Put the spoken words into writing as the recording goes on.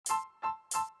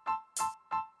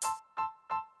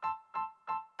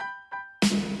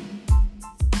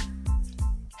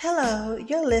Hello,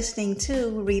 you're listening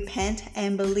to Repent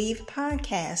and Believe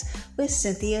podcast with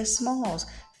Cynthia Smalls,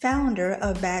 founder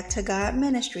of Back to God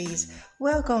Ministries.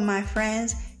 Welcome, my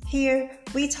friends. Here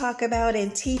we talk about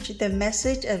and teach the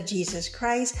message of Jesus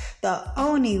Christ, the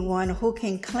only one who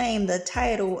can claim the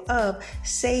title of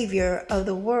Savior of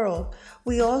the world.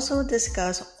 We also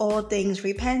discuss all things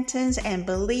repentance and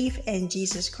belief in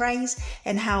Jesus Christ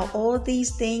and how all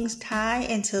these things tie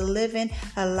into living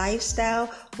a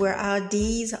lifestyle where our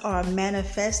deeds are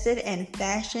manifested and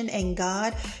fashioned in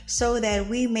God so that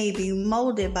we may be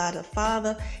molded by the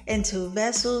Father into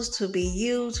vessels to be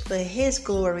used for His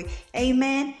glory.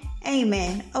 Amen.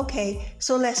 Amen. Okay,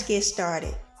 so let's get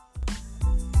started.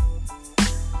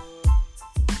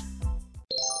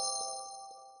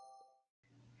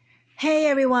 Hey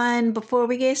everyone, before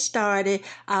we get started,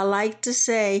 I'd like to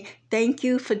say thank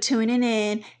you for tuning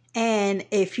in. And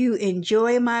if you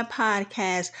enjoy my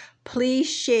podcast, please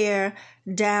share,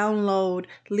 download,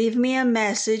 leave me a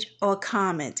message or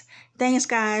comment. Thanks,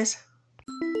 guys.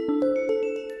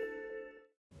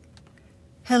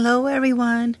 Hello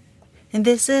everyone, and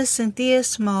this is Cynthia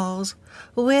Smalls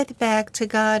with Back to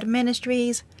God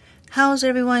Ministries. How's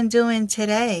everyone doing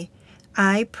today?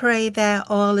 I pray that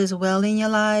all is well in your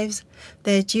lives,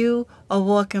 that you are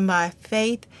walking by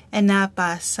faith and not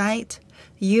by sight.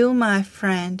 You, my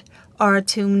friend, are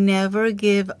to never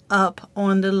give up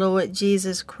on the Lord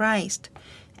Jesus Christ.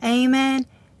 Amen.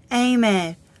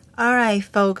 Amen. All right,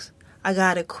 folks, I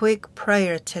got a quick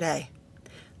prayer today.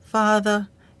 Father,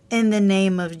 in the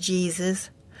name of Jesus,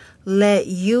 let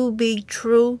you be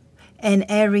true and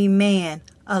every man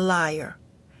a liar.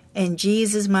 In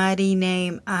Jesus' mighty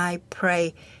name I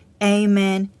pray.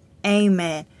 Amen.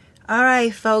 Amen. All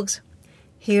right, folks,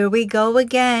 here we go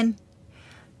again.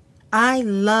 I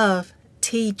love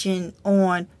teaching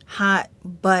on hot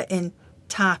button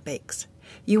topics.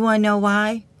 You want to know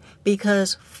why?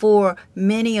 Because for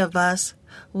many of us,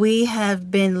 we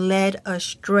have been led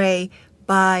astray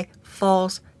by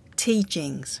false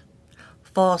teachings,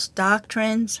 false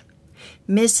doctrines,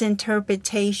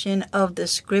 misinterpretation of the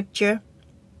scripture.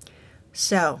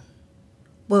 So,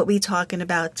 what we talking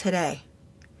about today?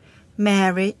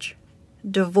 Marriage,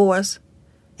 divorce,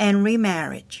 and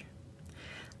remarriage.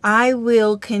 I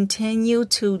will continue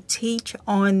to teach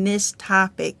on this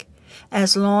topic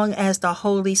as long as the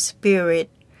Holy Spirit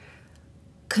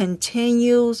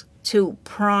continues to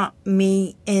prompt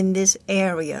me in this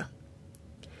area.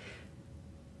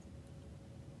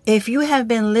 If you have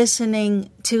been listening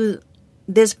to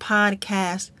this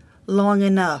podcast long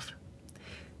enough,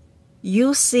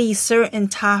 you see certain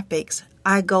topics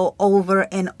I go over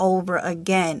and over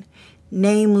again,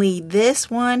 namely this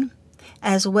one,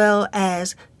 as well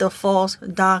as the false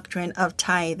doctrine of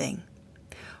tithing.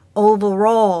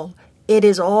 Overall, it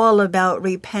is all about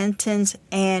repentance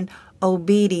and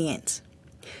obedience.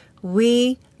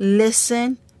 We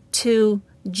listen to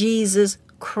Jesus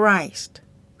Christ.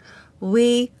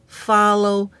 We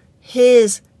follow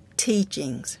His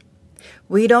teachings.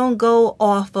 We don't go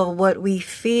off of what we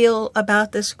feel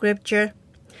about the scripture.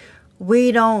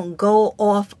 We don't go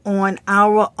off on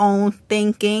our own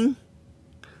thinking.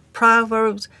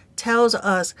 Proverbs tells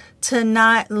us to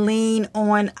not lean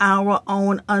on our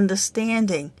own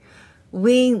understanding.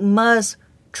 We must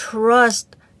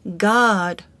trust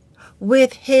God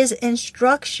with His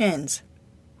instructions.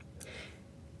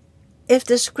 If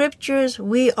the scriptures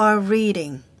we are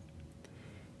reading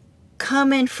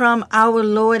coming from our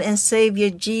Lord and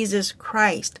Savior Jesus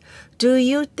Christ, do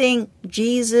you think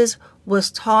Jesus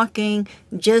was talking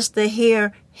just to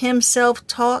hear Himself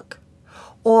talk?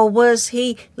 Or was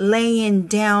He laying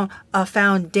down a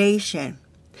foundation,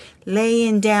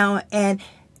 laying down an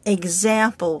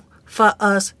example for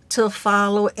us to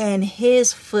follow in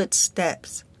His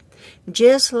footsteps?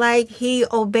 Just like He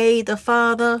obeyed the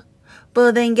Father,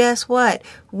 but then guess what?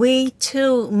 We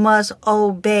too must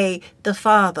obey the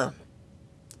Father.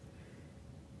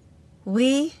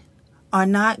 We are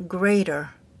not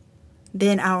greater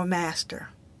than our Master.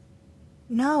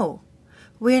 No,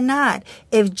 we're not.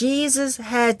 If Jesus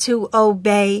had to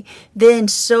obey, then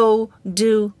so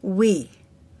do we.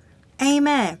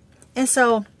 Amen. And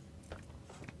so,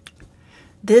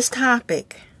 this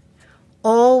topic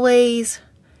always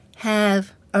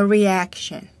have a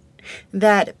reaction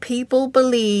that people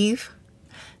believe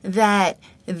that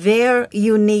their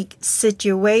unique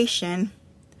situation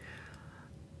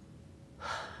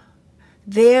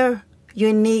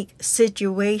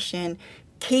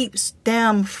keeps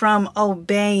them from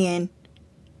obeying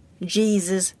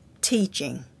Jesus'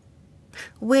 teaching,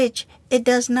 which it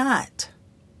does not.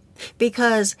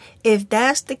 Because if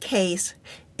that's the case,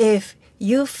 if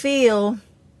you feel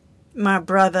my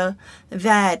brother,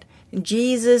 that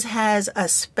Jesus has a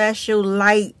special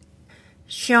light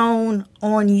shone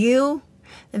on you,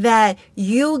 that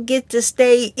you get to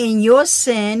stay in your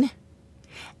sin,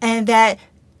 and that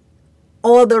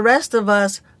all the rest of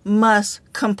us must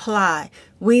comply.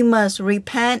 We must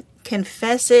repent,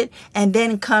 confess it, and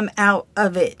then come out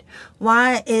of it.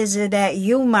 Why is it that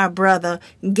you, my brother,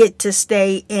 get to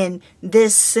stay in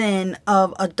this sin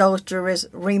of adulterous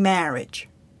remarriage?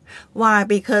 Why?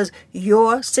 Because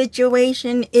your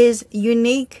situation is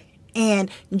unique and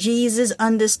Jesus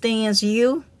understands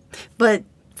you. But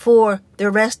for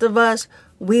the rest of us,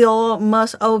 we all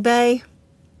must obey?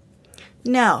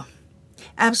 No,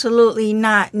 absolutely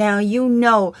not. Now, you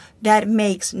know that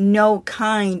makes no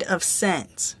kind of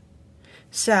sense.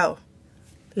 So,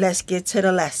 let's get to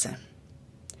the lesson.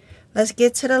 Let's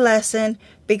get to the lesson,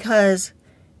 because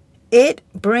it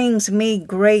brings me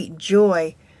great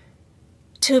joy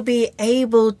to be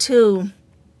able to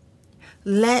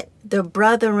let the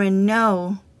brethren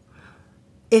know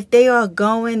if they are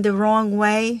going the wrong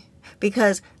way,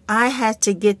 because I had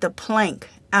to get the plank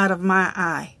out of my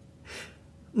eye.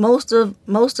 Most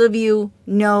of you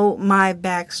know my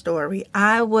backstory.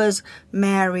 I was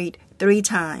married 3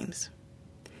 times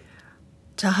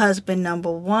to husband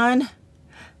number 1.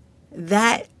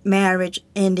 That marriage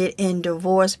ended in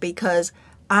divorce because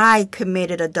I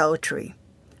committed adultery.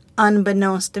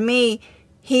 Unbeknownst to me,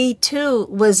 he too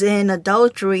was in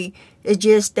adultery. It's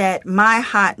just that my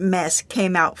hot mess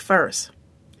came out first.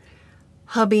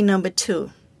 Hubby number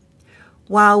 2.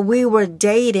 While we were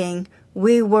dating,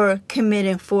 we were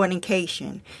committing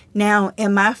fornication. Now,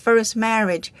 in my first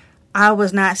marriage, I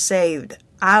was not saved.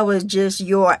 I was just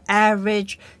your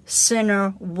average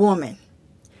sinner woman.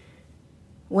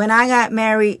 When I got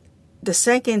married the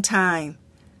second time,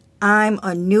 I'm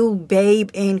a new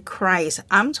babe in Christ.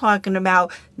 I'm talking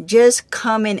about just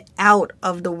coming out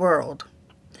of the world.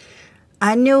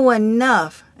 I knew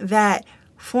enough that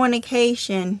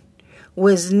fornication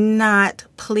was not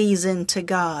pleasing to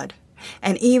God.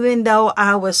 And even though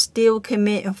I was still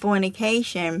committing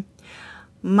fornication,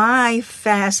 my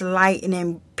fast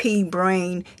lightning pea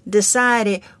brain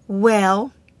decided,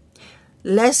 well,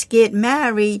 let's get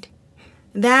married.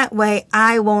 That way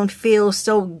I won't feel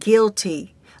so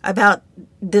guilty about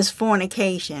this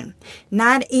fornication.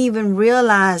 Not even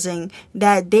realizing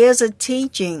that there's a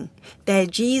teaching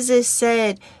that Jesus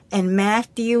said in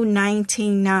Matthew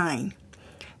 19:9.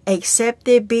 Except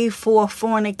it be for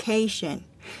fornication.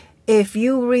 If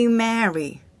you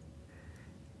remarry,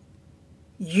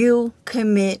 you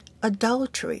commit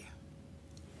adultery.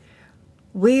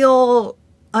 We all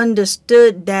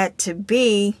understood that to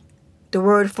be the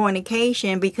word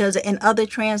fornication, because in other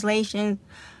translations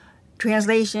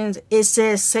it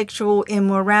says sexual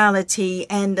immorality,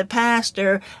 and the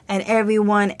pastor and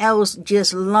everyone else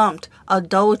just lumped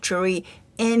adultery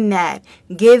in that,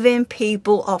 giving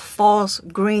people a false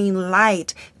green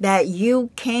light that you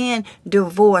can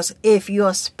divorce if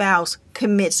your spouse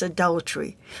commits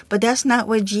adultery. But that's not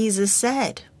what Jesus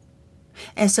said.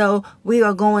 And so we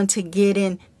are going to get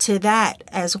into that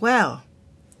as well.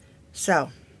 So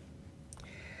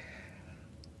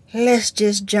let's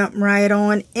just jump right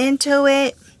on into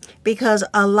it, because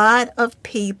a lot of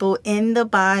people in the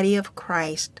body of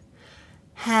Christ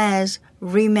has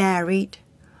remarried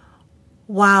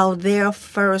while their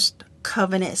first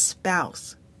covenant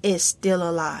spouse is still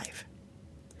alive.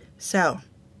 So,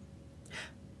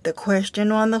 the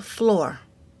question on the floor: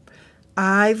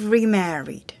 I've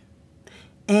remarried.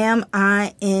 Am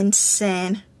I in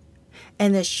sin?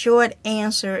 And the short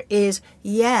answer is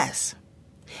yes.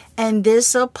 And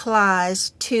this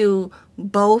applies to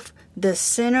both the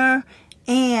sinner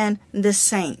and the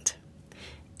saint.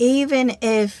 Even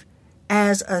if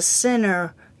as a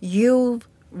sinner you've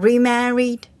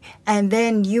remarried and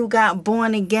then you got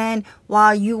born again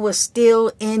while you were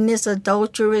still in this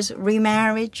adulterous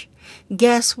remarriage,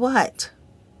 guess what?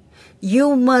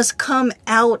 You must come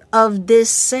out of this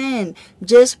sin.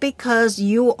 Just because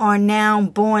you are now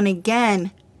born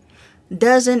again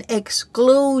doesn't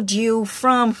exclude you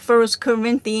from 1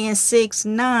 Corinthians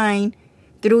 6:9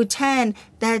 through 10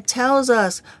 that tells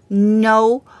us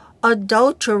no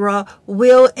adulterer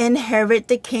will inherit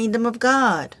the kingdom of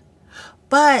God.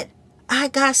 But I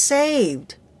got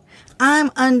saved. I'm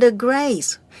under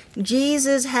grace.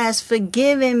 Jesus has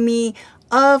forgiven me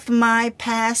of my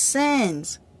past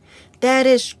sins. That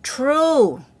is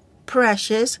true,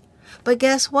 precious. But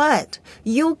guess what?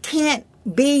 You can't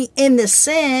be in the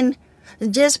sin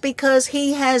just because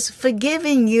he has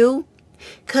forgiven you.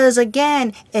 Because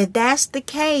again, if that's the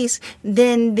case,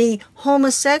 then the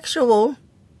homosexual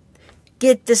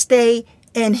get to stay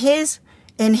in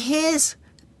in his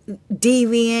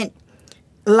deviant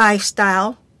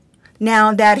lifestyle,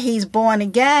 now that he's born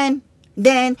again,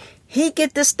 then he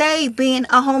get to stay being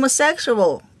a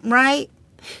homosexual, right?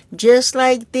 Just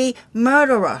like the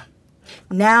murderer.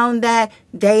 Now that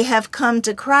they have come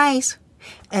to Christ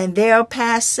and their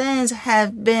past sins has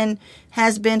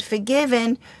been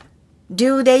forgiven,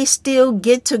 do they still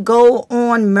get to go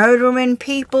on murdering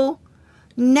people?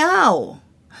 No.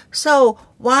 So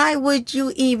why would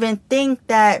you even think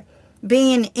that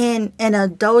being in an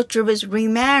adulterous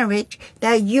remarriage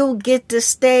that you get to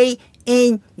stay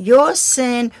in your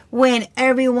sin when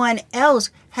everyone else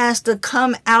has to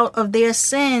come out of their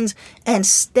sins and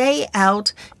stay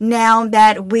out now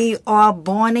that we are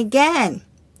born again?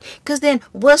 Because then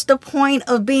what's the point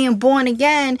of being born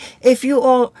again if you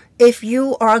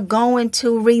are going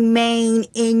to remain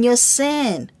in your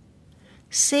sin?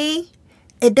 See?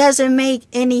 It doesn't make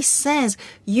any sense.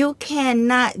 You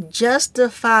cannot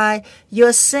justify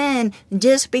your sin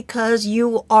just because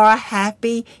you are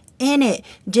happy in it.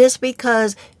 Just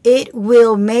because it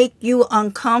will make you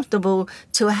uncomfortable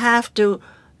to have to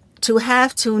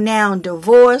now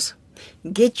divorce,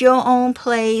 get your own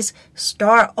place,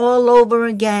 start all over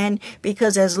again,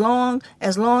 because as long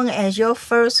as your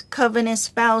first covenant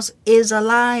spouse is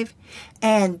alive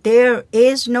and there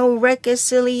is no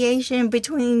reconciliation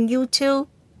between you two,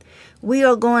 we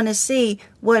are going to see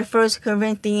what 1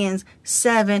 Corinthians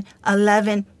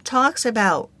 7:11 talks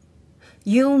about.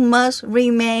 You must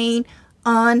remain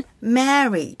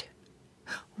unmarried.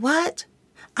 What?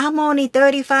 I'm only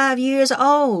 35 years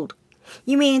old.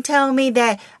 You mean tell me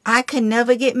that I could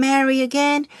never get married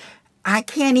again? I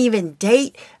can't even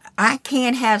date. I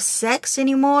can't have sex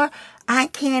anymore. I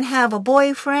can't have a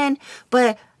boyfriend.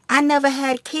 But I never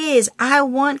had kids. I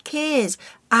want kids.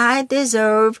 I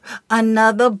deserve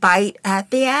another bite at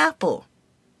the apple.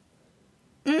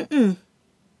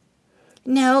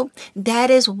 No, that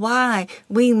is why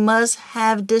we must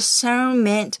have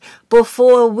discernment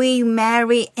before we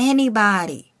marry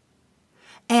anybody.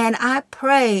 And I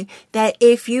pray that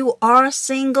if you are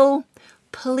single,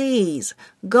 please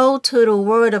go to the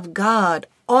Word of God.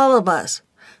 All of us,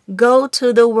 go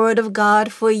to the Word of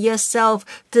God for yourself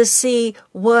to see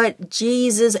what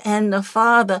Jesus and the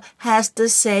Father has to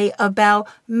say about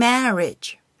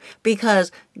marriage.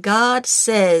 Because God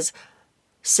said,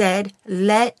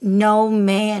 let no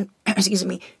man,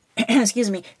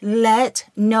 let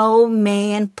no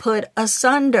man put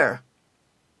asunder.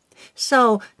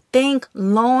 So think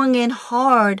long and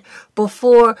hard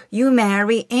before you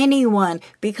marry anyone,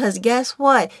 because guess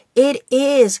what? It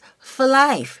is for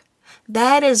life.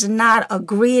 That is not a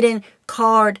greeting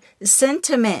card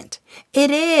sentiment.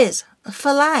 It is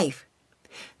for life.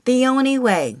 The only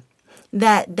way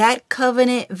that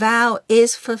covenant vow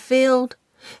is fulfilled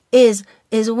is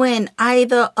when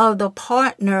either of the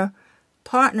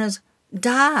partners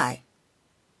die.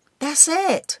 That's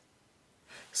it.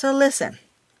 So listen.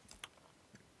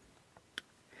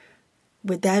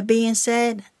 With that being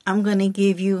said, I'm going to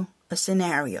give you a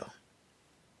scenario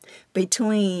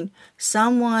between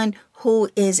someone who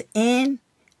is in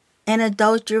an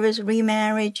adulterous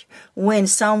remarriage when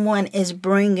someone is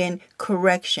bringing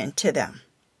correction to them.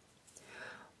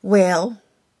 Well,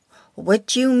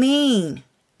 what you mean?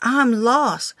 I'm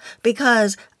lost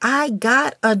because I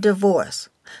got a divorce.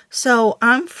 So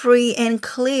I'm free and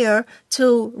clear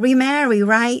to remarry,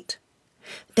 right?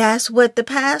 That's what the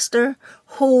pastor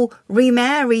who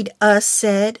remarried us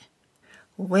said.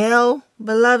 Well,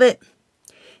 beloved,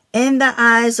 in the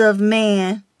eyes of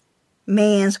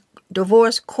man's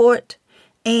divorce court,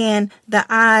 and the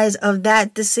eyes of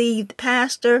that deceived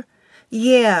pastor,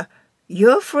 yeah,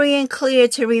 you're free and clear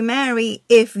to remarry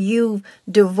if you've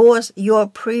divorced your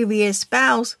previous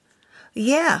spouse.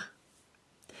 Yeah.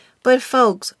 But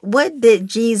folks, what did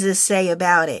Jesus say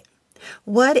about it?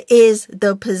 What is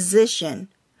the position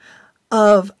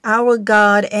of our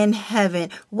God in heaven?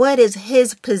 What is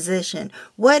his position?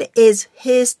 What is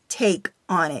his take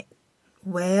on it?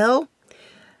 Well,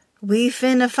 we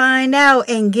finna find out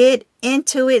and get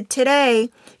into it today,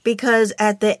 because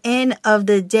at the end of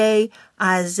the day,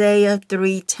 Isaiah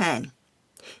 3:10,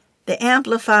 the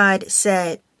Amplified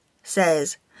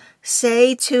says,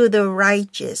 say to the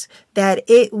righteous that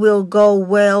it will go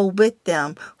well with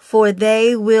them, for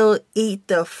they will eat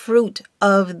the fruit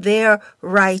of their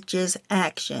righteous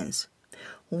actions.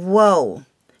 Woe!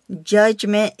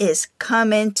 Judgment is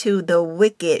coming to the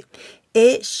wicked.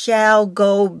 It shall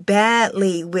go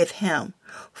badly with him,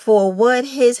 for what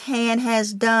his hand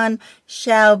has done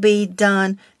shall be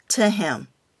done to him.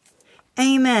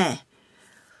 Amen.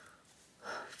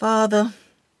 Father,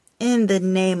 in the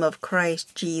name of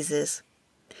Christ Jesus,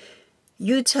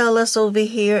 You tell us over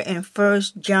here in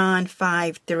 1 John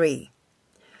 5:3.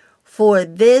 For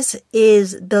this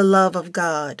is the love of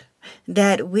God,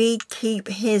 that we keep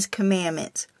his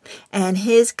commandments, and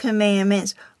his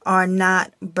commandments are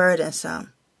not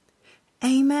burdensome.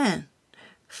 Amen.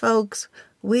 Folks,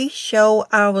 we show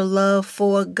our love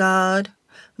for God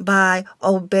by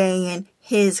obeying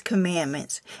his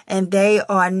commandments, and they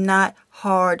are not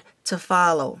hard to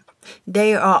follow.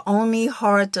 They are only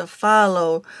hard to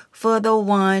follow for the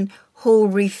one who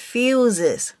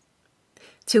refuses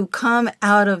to come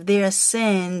out of their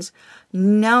sins,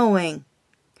 knowing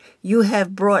you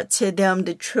have brought to them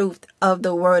the truth of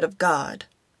the Word of God.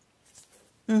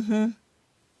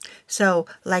 So,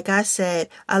 like I said,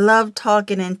 I love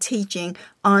talking and teaching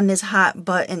on this hot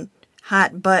button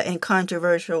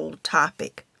controversial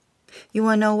topic. You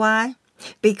want to know why?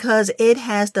 Because it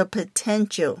has the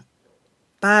potential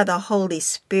by the Holy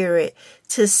Spirit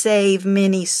to save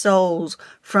many souls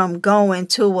from going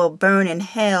to a burning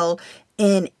hell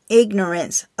in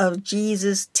ignorance of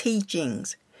Jesus'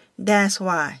 teachings. That's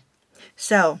why.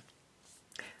 So,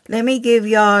 let me give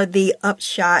y'all the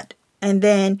upshot, and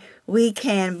then we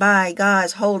can, by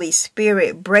God's Holy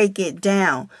Spirit, break it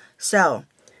down. So,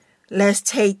 let's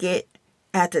take it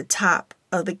at the top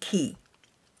of the key.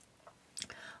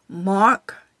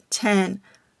 Mark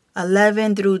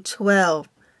 10:11 through 12.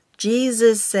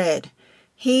 Jesus said,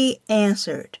 he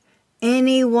answered,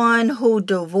 anyone who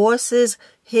divorces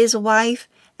his wife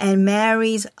and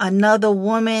marries another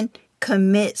woman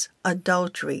commits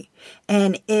adultery.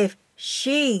 And if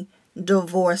she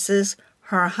divorces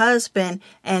her husband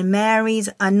and marries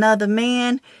another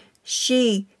man,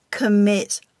 she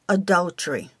commits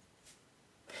adultery.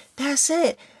 That's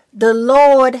it. The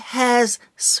Lord has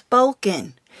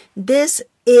spoken. This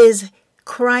is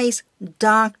Christ's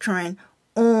doctrine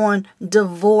on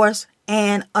divorce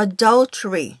and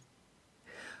adultery.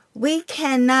 We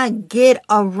cannot get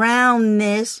around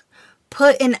this,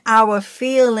 putting our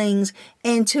feelings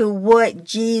into what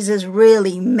Jesus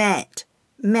really meant.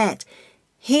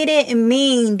 He didn't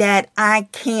mean that I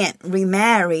can't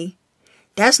remarry.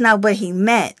 That's not what he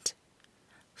meant.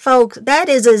 Folks, that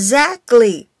is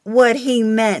exactly what he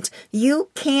meant. You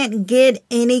can't get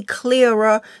any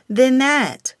clearer than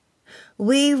that.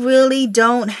 We really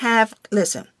don't have,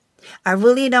 listen, I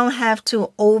really don't have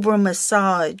to over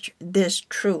massage this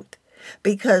truth,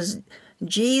 because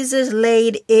Jesus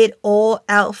laid it all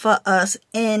out for us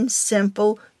in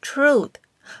simple truth.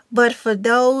 But for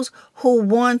those who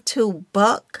want to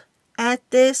buck at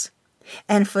this,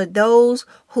 and for those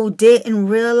who didn't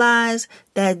realize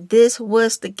that this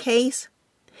was the case,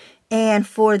 and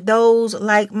for those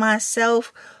like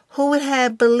myself who would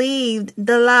have believed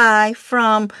the lie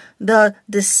from the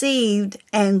deceived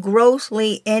and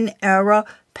grossly in error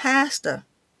pastor,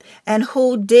 and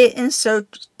who didn't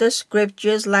search the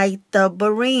scriptures like the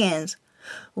Bereans,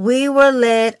 we were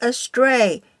led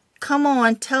astray. Come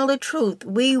on, tell the truth.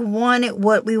 We wanted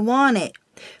what we wanted,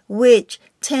 which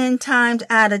 10 times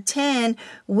out of 10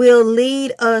 will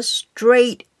lead us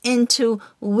straight into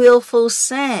willful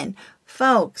sin.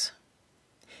 Folks,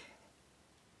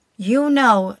 you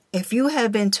know, if you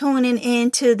have been tuning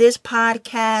into this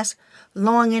podcast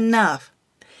long enough,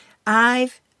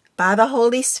 I've, by the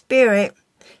Holy Spirit,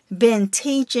 been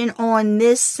teaching on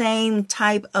this same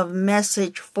type of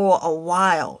message for a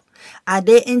while. I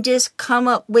didn't just come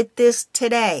up with this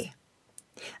today.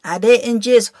 I didn't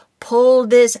just pull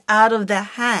this out of the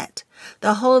hat.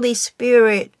 The Holy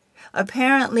Spirit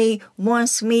apparently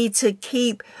wants me to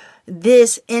keep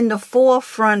this in the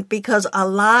forefront, because a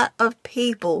lot of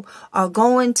people are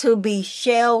going to be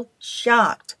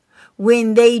shell-shocked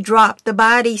when they drop the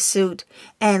bodysuit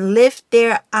and lift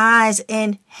their eyes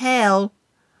in hell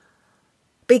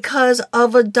because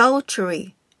of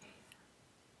adultery.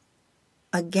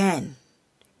 Again,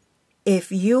 if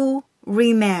you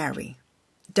remarry,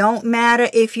 don't matter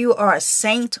if you are a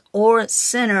saint or a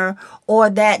sinner, or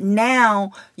that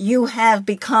now you have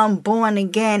become born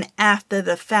again after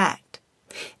the fact.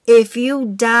 If you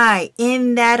die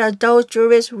in that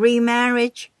adulterous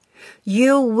remarriage,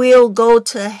 you will go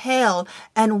to hell.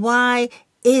 And why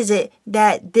is it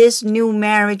that this new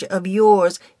marriage of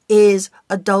yours is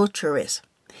adulterous?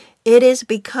 It is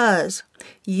because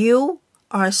you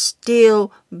are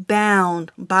still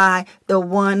bound by the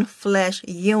one flesh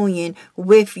union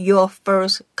with your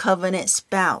first covenant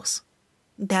spouse.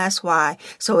 That's why.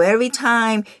 So every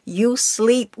time you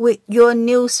sleep with your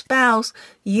new spouse,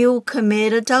 you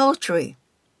commit adultery.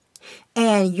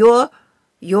 And your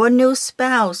new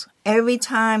spouse, every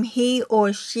time he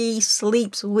or she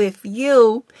sleeps with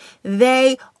you,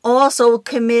 they also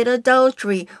commit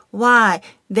adultery. Why?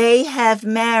 They have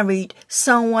married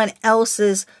someone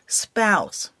else's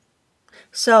spouse.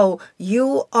 So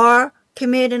you are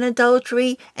committing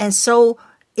adultery, and so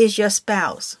is your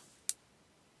spouse.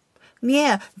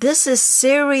 Yeah, this is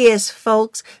serious,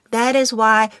 folks. That is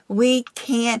why we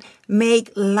can't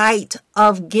make light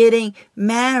of getting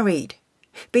married.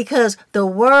 Because the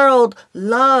world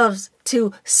loves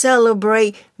to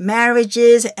celebrate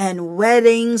marriages and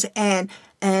weddings and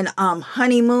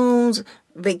honeymoons,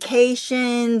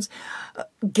 vacations,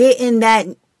 getting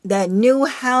that new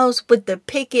house with the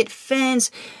picket fence.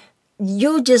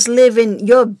 You just living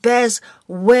your best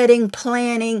wedding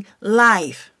planning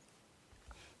life.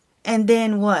 And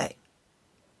then what?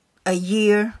 A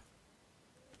year,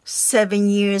 7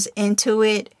 years into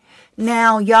it,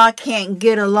 now y'all can't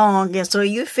get along. And so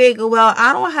you figure, well,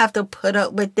 I don't have to put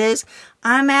up with this.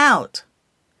 I'm out.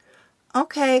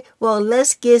 Okay, well,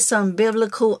 let's get some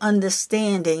biblical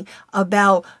understanding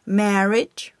about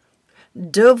marriage,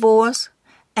 divorce,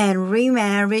 and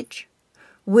remarriage,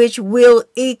 which will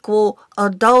equal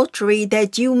adultery,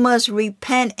 that you must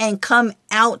repent and come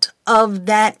out of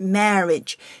that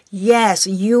marriage. Yes,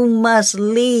 you must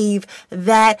leave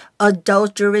that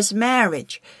adulterous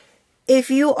marriage. If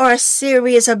you are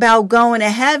serious about going to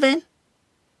heaven,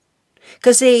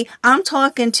 because see, I'm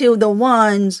talking to the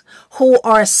ones who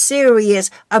are serious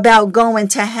about going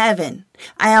to heaven.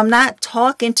 I am not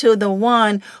talking to the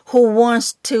one who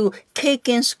wants to kick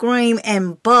and scream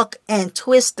and buck and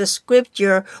twist the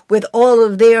scripture with all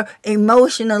of their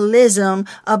emotionalism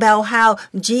about how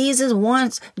Jesus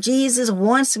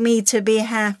wants me to be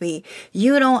happy.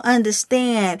 You don't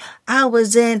understand. I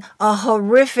was in a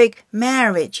horrific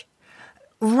marriage.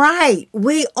 Right,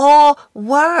 we all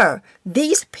were.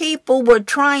 These people were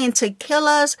trying to kill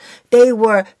us. They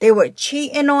were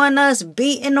cheating on us,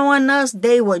 beating on us.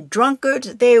 They were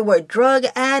drunkards. They were drug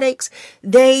addicts.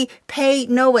 They paid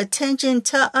no attention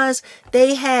to us.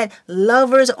 They had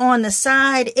lovers on the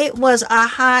side. It was a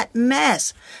hot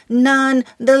mess.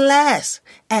 Nonetheless,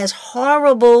 as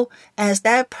horrible as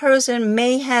that person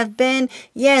may have been,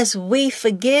 yes, we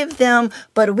forgive them,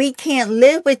 but we can't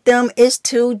live with them. It's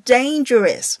too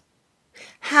dangerous.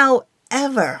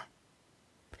 However,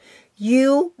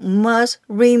 you must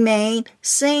remain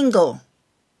single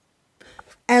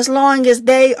as long as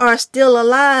they are still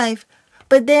alive.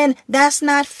 But then that's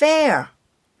not fair.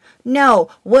 No,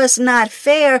 what's not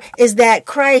fair is that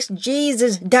Christ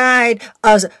Jesus died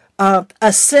as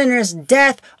a sinner's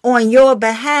death on your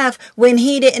behalf when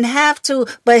he didn't have to,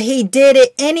 but he did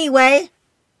it anyway.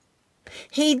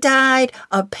 He died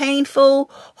a painful,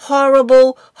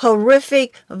 horrible,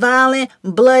 horrific, violent,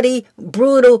 bloody,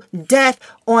 brutal death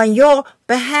on your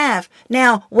behalf.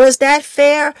 Now, was that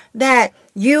fair that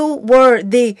you were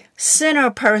the sinner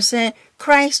person?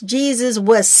 Christ Jesus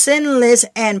was sinless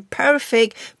and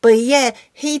perfect, but yet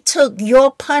he took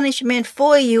your punishment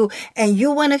for you, and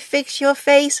you want to fix your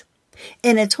face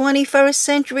in the 21st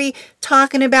century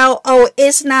talking about, oh,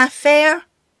 it's not fair?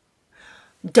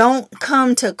 Don't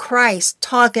come to Christ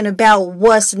talking about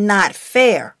what's not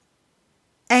fair.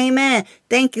 Amen.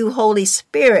 Thank you, Holy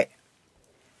Spirit.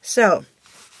 So,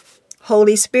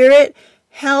 Holy Spirit,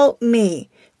 help me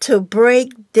to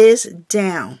break this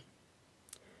down.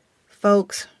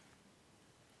 Folks,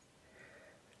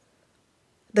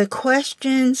 the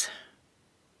question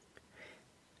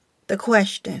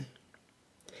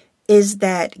is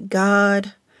that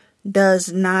God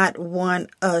does not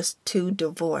want us to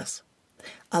divorce.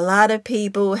 A lot of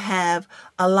people have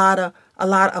a lot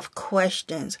of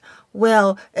questions.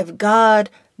 Well, if God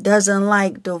doesn't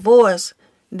like divorce,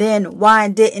 then why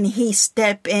didn't he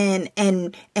step in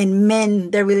and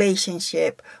mend the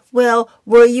relationship? Well,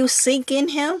 were you seeking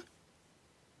him?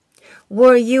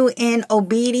 Were you in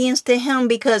obedience to him?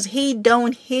 Because he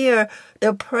don't hear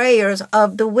the prayers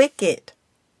of the wicked.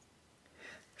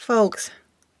 Folks,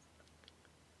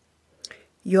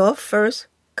 your first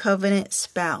covenant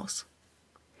spouse,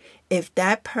 if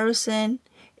that person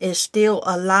is still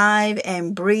alive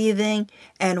and breathing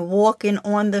and walking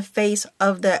on the face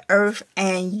of the earth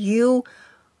and you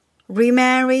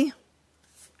remarry,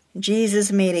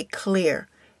 Jesus made it clear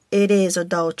it is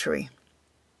adultery.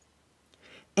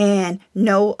 And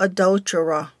no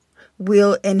adulterer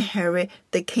will inherit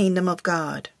the kingdom of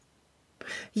God.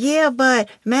 Yeah, but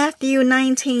Matthew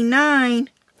 19:9,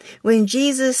 when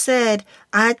Jesus said,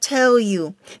 I tell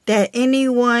you that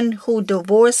anyone who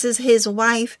divorces his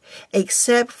wife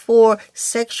except for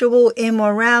sexual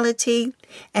immorality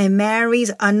and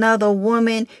marries another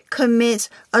woman commits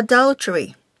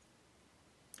adultery.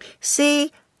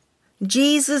 See,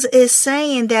 Jesus is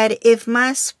saying that if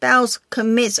my spouse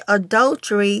commits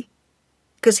adultery,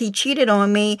 because he cheated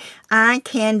on me, I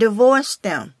can divorce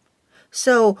them.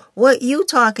 So what you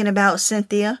talking about,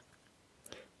 Cynthia?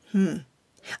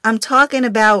 I'm talking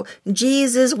about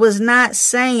Jesus was not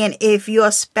saying if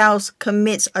your spouse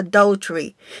commits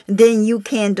adultery, then you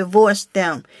can divorce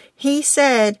them. He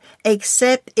said,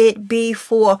 except it be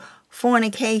for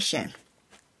fornication.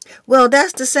 Well,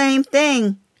 that's the same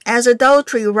thing as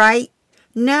adultery, right?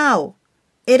 No,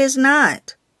 it is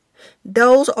not.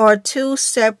 Those are two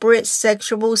separate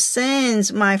sexual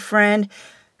sins, my friend.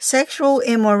 Sexual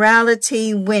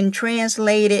immorality, when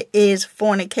translated, is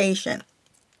fornication.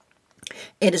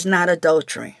 It is not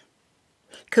adultery.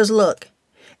 Because look,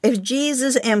 if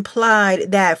Jesus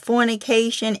implied that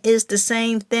fornication is the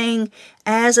same thing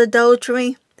as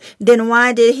adultery, then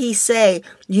why did he say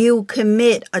you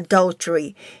commit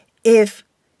adultery if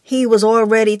he was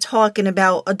already talking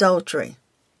about adultery?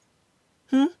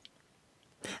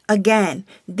 Again,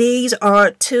 these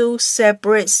are two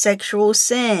separate sexual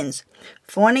sins.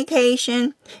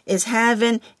 Fornication is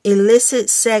having illicit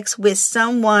sex with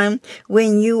someone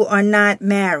when you are not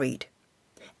married.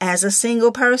 As a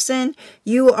single person,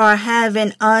 you are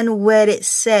having unwedded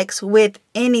sex with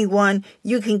anyone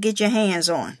you can get your hands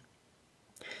on.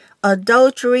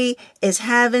 Adultery is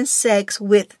having sex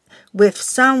with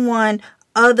someone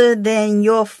other than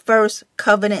your first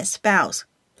covenant spouse.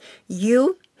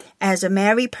 You, as a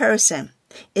married person,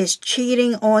 is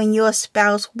cheating on your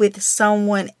spouse with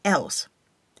someone else.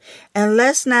 And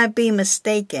let's not be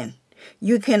mistaken.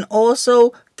 You can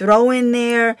also throw in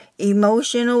there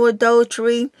emotional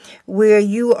adultery, where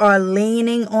you are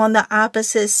leaning on the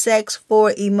opposite sex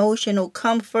for emotional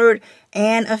comfort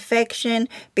and affection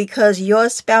because your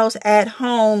spouse at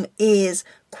home is,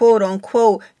 quote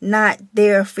unquote, not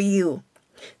there for you.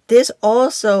 This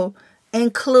also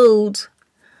includes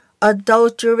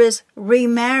adulterous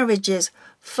remarriages.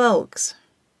 Folks,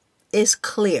 it's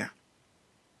clear.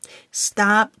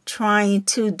 Stop trying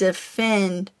to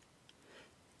defend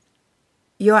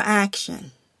your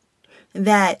action,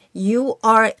 that you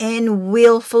are in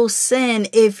willful sin.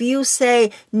 If you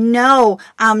say, no,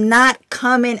 I'm not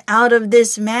coming out of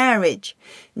this marriage.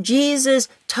 Jesus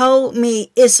told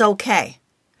me it's okay.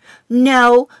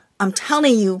 No, I'm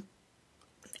telling you,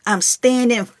 I'm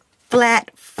standing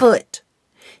flat foot.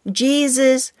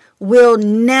 Jesus will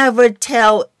never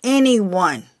tell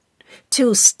anyone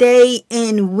to stay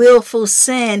in willful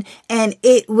sin and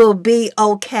it will be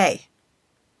okay.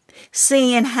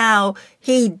 Seeing how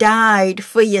he died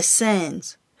for your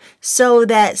sins so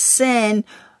that sin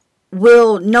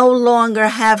will no longer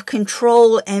have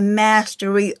control and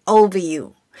mastery over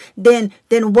you. Then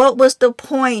what was the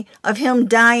point of him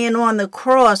dying on the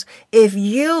cross if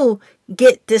you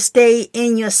get to stay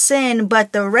in your sin,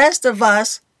 but the rest of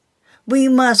us, we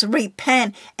must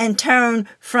repent and turn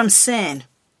from sin?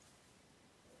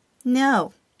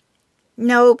 No.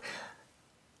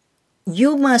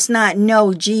 You must not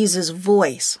know Jesus'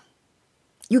 voice.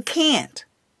 You can't.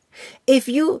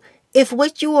 If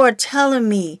what you are telling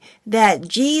me that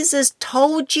Jesus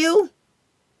told you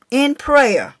in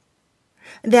prayer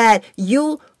that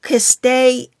you could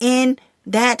stay in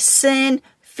that sin,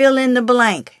 fill in the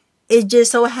blank. It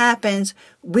just so happens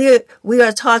we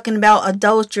are talking about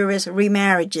adulterous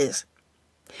remarriages.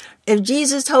 If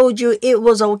Jesus told you it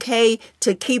was okay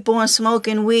to keep on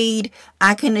smoking weed,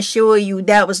 I can assure you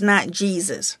that was not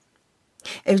Jesus.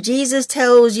 If Jesus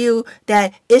tells you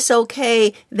that it's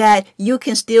okay that you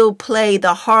can still play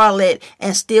the harlot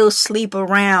and still sleep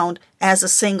around as a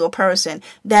single person,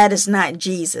 that is not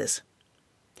Jesus.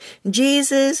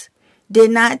 Jesus did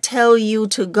not tell you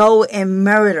to go and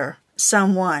murder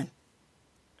someone.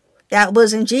 That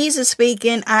wasn't Jesus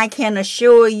speaking. I can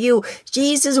assure you,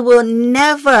 Jesus will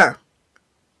never,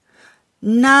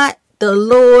 not the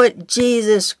Lord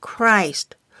Jesus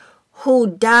Christ, who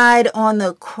died on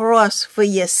the cross for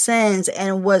your sins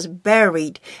and was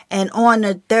buried. And on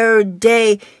the third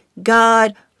day,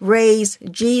 God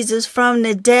raised Jesus from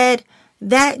the dead.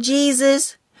 That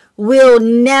Jesus will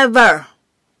never,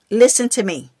 listen to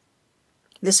me,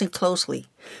 listen closely,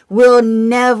 will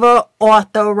never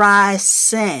authorize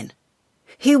sin.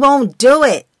 He won't do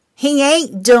it. He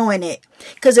ain't doing it.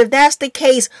 Because if that's the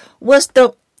case, what's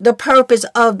the purpose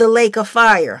of the lake of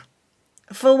fire?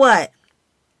 For what?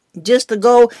 Just to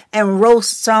go and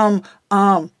roast some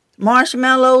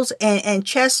marshmallows and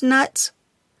chestnuts?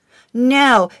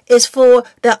 No, it's for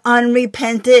the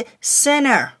unrepentant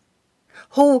sinner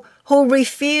who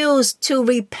refuse to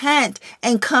repent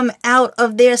and come out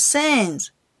of their sins.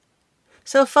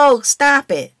 So folks,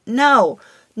 stop it. No,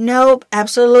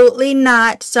 absolutely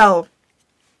not. So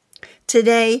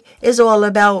today is all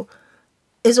about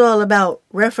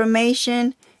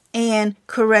reformation and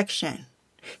correction.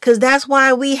 Because that's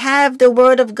why we have the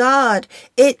Word of God.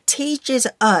 It teaches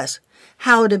us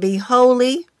how to be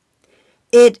holy.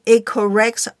 It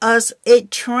corrects us.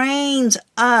 It trains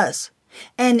us.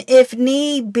 And if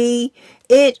need be,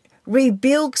 it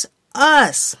rebukes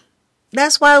us.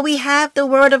 That's why we have the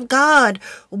Word of God.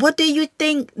 What do you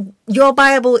think your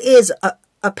Bible is?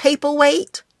 A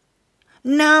paperweight?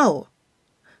 No.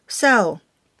 So,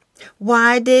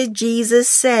 why did Jesus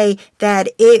say that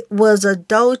it was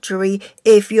adultery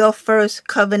if your first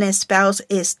covenant spouse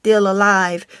is still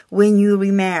alive when you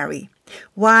remarry?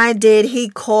 Why did he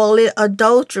call it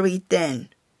adultery then?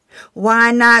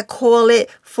 Why not call it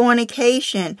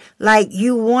fornication like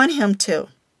you want him to?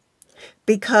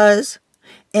 Because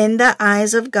in the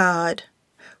eyes of God,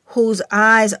 whose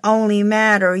eyes only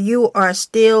matter, you are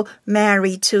still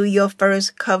married to your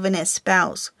first covenant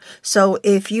spouse. So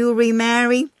if you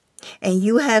remarry and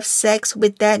you have sex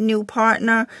with that new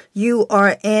partner, you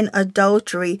are in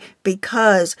adultery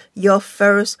because your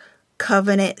first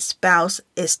covenant spouse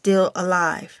is still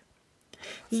alive.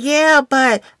 Yeah,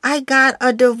 but I got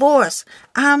a divorce.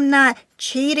 I'm not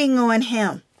cheating on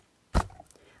him.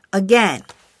 Again,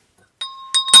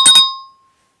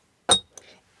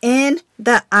 in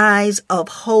the eyes of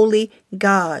holy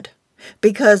God,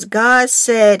 because God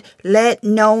said, let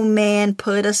no man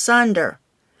put asunder.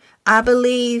 I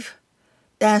believe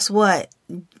that's what?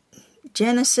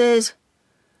 Genesis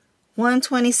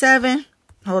 1:27.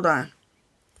 Hold on.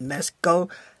 Let's go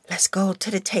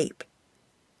to the tape.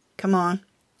 Come on.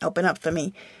 Open up for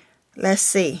me. Let's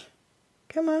see.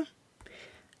 Come on.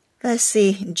 Let's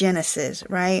see Genesis,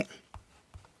 right?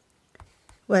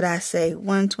 What I say?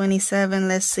 1:27.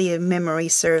 Let's see if memory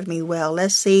served me well.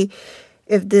 Let's see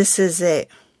if this is it.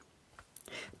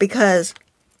 Because,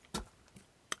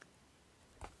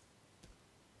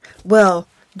 well,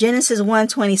 Genesis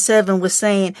 1:27 was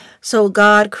saying, so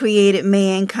God created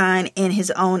mankind in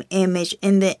his own image.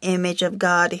 In the image of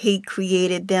God, he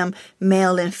created them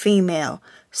male and female.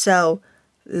 So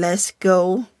let's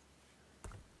go.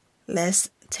 Let's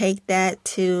take that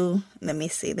to, let me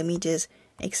see. Let me just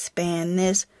expand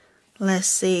this. Let's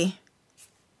see.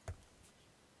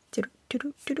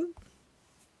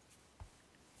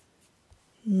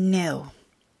 No.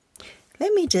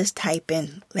 Let me just type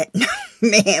in, let no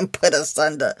man put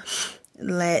asunder.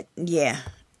 Yeah,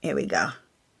 here we go.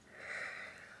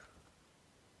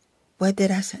 What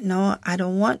did I say? No, I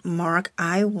don't want Mark.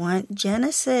 I want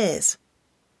Genesis.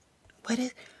 What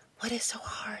is so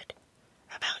hard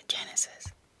about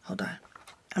Genesis? Hold on.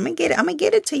 I'm gonna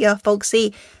get it to y'all folks.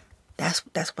 See, that's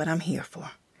what I'm here for.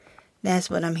 That's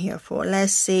what I'm here for.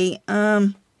 Let's see.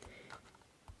 No,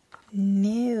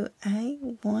 I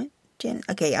want Genesis.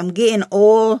 Okay, I'm getting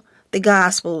all the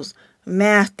Gospels.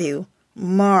 Matthew,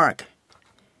 Mark.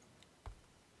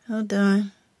 Hold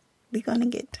on. We're gonna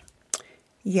get.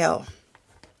 Y'all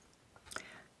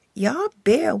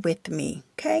bear with me,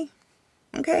 okay?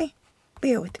 Okay?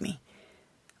 Bear with me.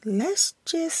 Let's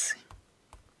just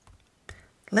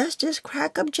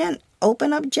crack up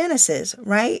open up Genesis,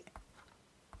 right?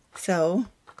 So,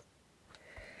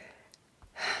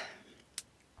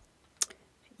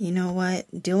 you know what?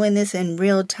 Doing this in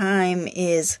real time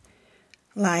is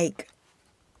like,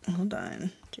 hold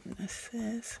on.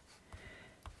 Genesis.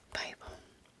 Bible.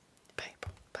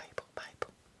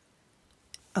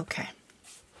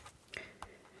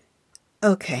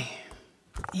 Okay.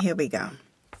 Here we go.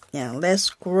 Now, let's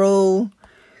scroll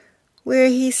where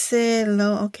he said,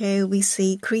 okay, we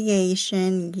see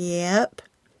creation. Yep.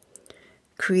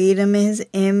 Create them in his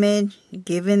image,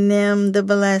 giving them the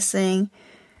blessing.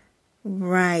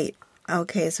 Right.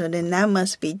 Okay, so then that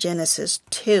must be Genesis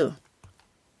 2.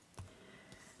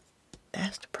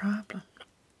 That's the problem.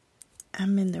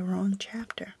 I'm in the wrong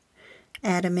chapter.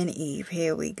 Adam and Eve.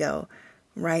 Here we go.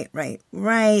 Right.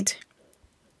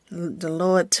 The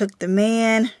Lord took the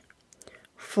man,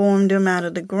 formed him out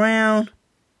of the ground.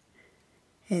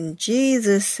 And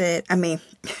Jesus said,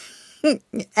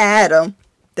 Adam,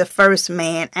 the first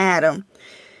man, Adam,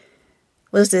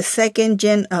 was the second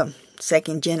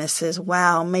Genesis.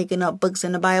 Wow, making up books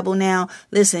in the Bible now.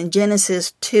 Listen,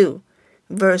 Genesis 2,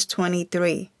 verse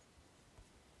 23.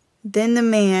 Then the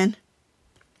man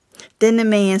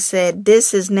said,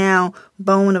 this is now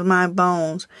bone of my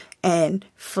bones and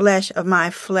flesh of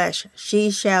my flesh. She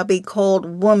shall be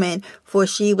called woman, for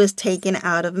she was taken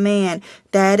out of man.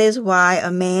 That is why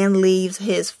a man leaves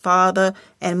his father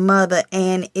and mother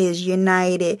and is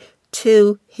united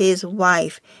to his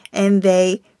wife, and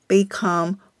they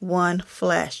become one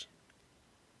flesh.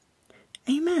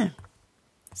 Amen.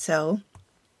 So,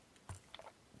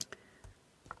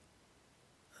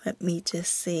 Let me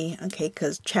just see. Okay,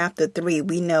 because chapter 3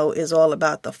 we know is all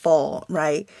about the fall,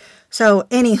 right? So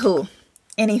anywho,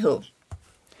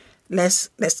 let's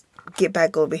get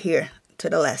back over here to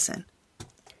the lesson.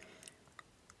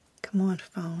 Come on,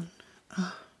 phone.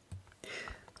 Oh.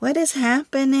 What is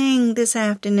happening this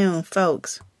afternoon,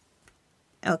 folks?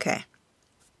 Okay.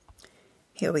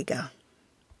 Here we go.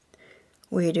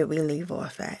 Where did we leave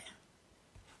off at?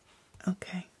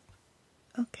 Okay.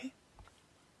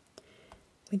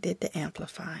 We did the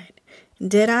amplified.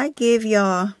 Did I give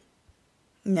y'all?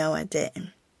 No, I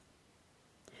didn't.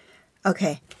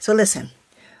 Okay, so listen.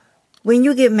 When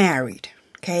you get married,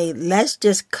 okay, let's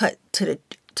just cut to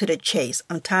the chase.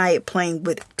 I'm tired playing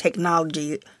with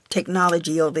technology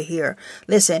over here.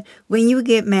 Listen, when you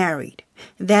get married,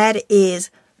 that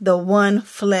is the one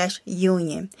flesh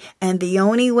union. And the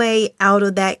only way out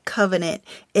of that covenant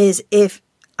is if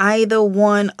either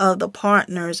one of the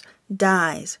partners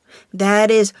dies. That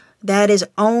is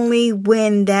only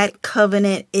when that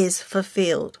covenant is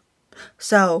fulfilled.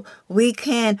 So we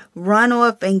can run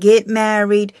off and get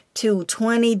married to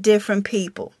 20 different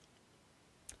people.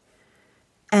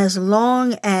 As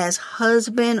long as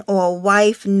husband or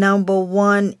wife number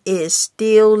 1 is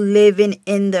still living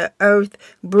in the earth,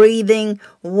 breathing,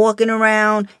 walking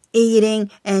around, eating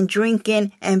and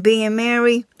drinking and being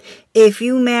married, if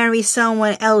you marry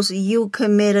someone else, you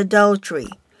commit adultery.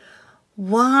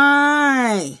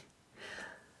 Why?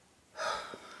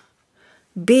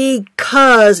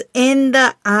 Because in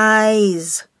the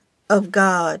eyes of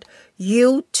God,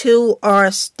 you two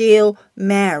are still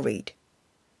married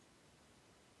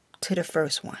to the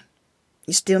first one.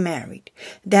 You're still married.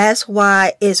 That's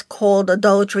why it's called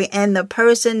adultery. And the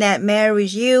person that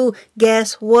marries you,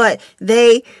 guess what?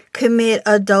 They commit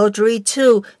adultery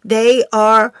too. They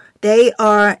are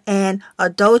an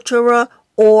adulterer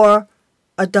or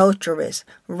adulteress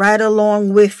right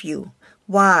along with you.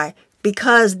 Why?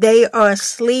 Because they are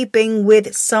sleeping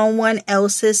with someone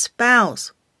else's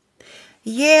spouse.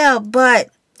 Yeah,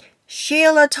 but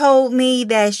Sheila told me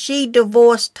that she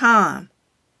divorced Tom.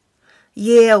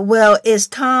 Yeah, well, is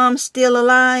Tom still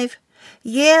alive?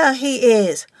 Yeah, he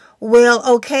is. Well,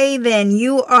 okay then,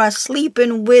 you are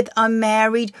sleeping with a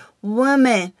married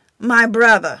woman, my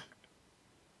brother.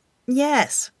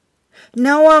 Yes.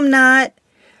 No, I'm not.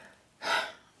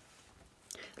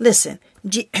 Listen,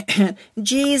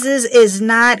 Jesus is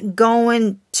not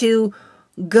going to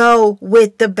go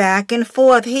with the back and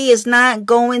forth. He is not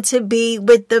going to be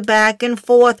with the back and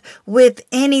forth with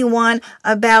anyone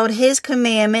about his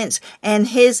commandments and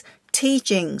his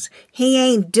teachings. He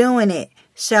ain't doing it.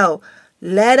 So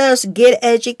let us get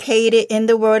educated in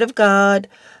the Word of God.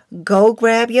 Go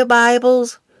grab your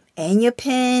Bibles and your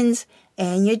pens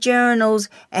and your journals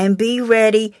and be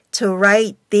ready to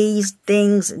write these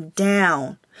things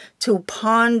down, to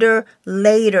ponder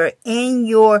later in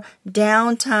your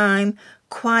downtime,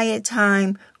 quiet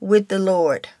time with the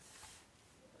Lord.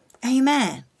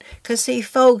 Amen. Because see,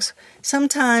 folks,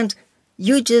 sometimes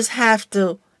you just have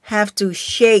to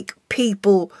shake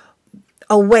people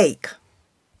awake.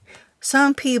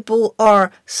 Some people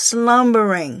are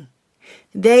slumbering.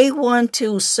 They want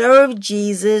to serve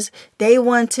Jesus. They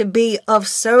want to be of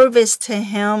service to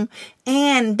him.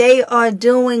 And they are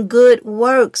doing good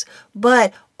works.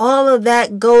 But all of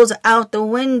that goes out the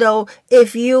window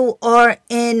if you are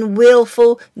in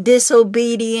willful,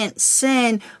 disobedient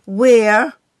sin,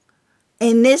 where,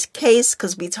 in this case,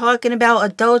 because we're talking about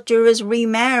adulterous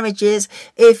remarriages,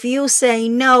 if you say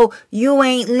no, you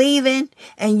ain't leaving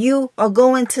and you are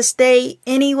going to stay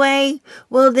anyway,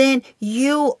 well then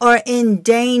you are in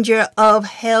danger of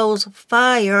hell's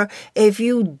fire if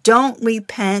you don't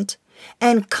repent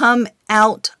and come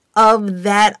out of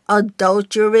that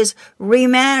adulterous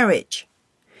remarriage.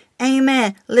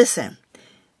 Amen. Listen,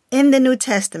 in the New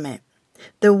Testament,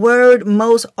 the word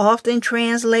most often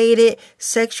translated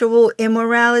sexual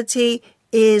immorality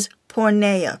is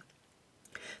porneia.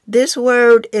 This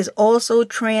word is also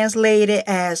translated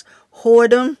as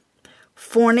whoredom,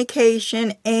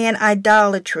 fornication, and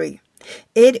idolatry.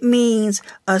 It means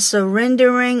a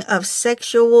surrendering of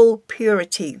sexual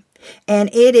purity, and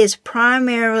it is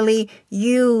primarily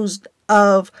used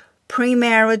of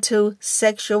premarital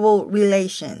sexual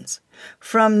relations.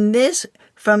 From this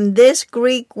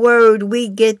Greek word, we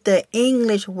get the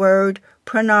English word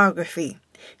pornography,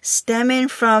 stemming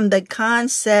from the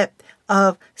concept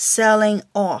of selling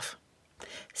off.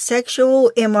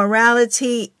 Sexual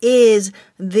immorality is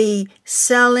the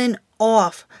selling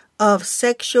off of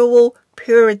sexual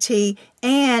purity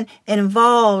and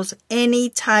involves any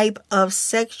type of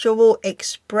sexual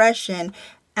expression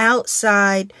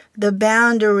outside the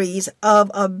boundaries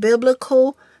of a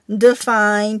biblical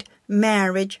defined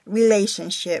marriage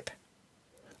relationship.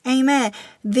 Amen.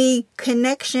 The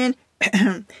connection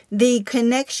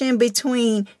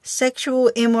between sexual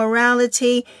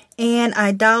immorality and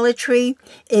idolatry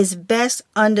is best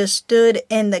understood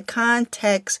in the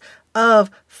context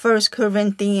of 1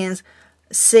 Corinthians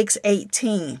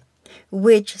 6:18,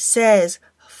 which says,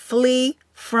 "Flee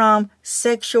from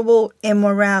sexual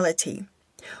immorality.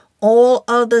 All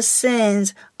of the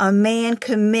sins a man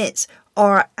commits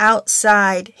are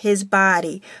outside his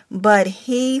body, but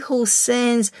he who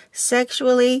sins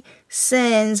sexually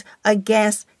sins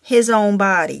against his own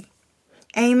body."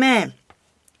 Amen.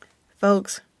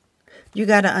 Folks, you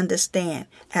got to understand,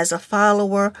 as a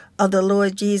follower of the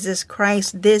Lord Jesus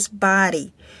Christ, this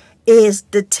body is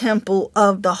the temple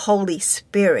of the Holy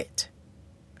Spirit.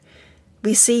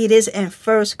 We see this in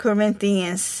 1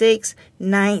 Corinthians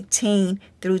 6:19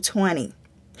 through 20.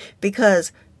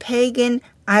 Because pagan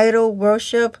idol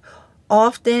worship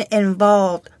often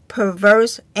involved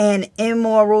perverse and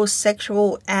immoral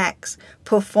sexual acts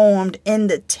performed in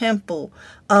the temple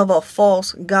of a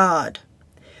false god.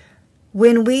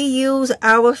 When we use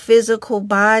our physical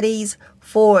bodies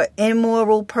for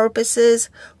immoral purposes,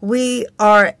 we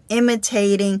are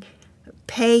imitating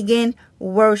pagan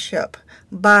worship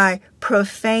by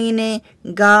profaning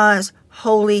God's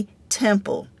holy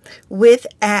temple with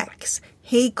acts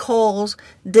he calls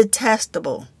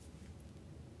detestable.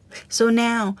 So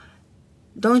now,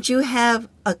 don't you have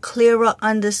a clearer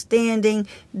understanding?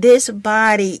 This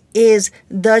body is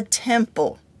the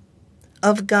temple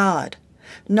of God.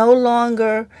 No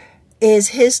longer is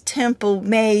his temple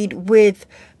made with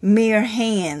mere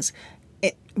hands,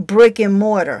 brick and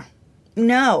mortar.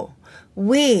 No,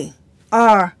 we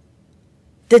are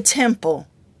the temple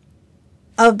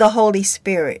of the Holy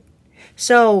Spirit.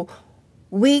 So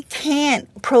we can't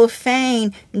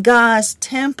profane God's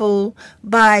temple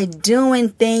by doing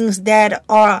things that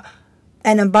are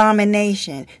an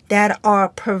abomination, that are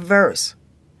perverse.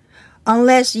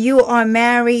 Unless you are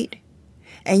married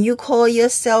and you call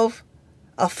yourself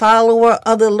a follower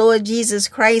of the Lord Jesus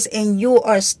Christ and you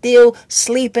are still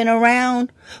sleeping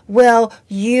around, well,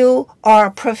 you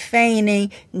are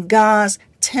profaning God's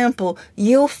temple.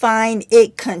 You find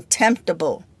it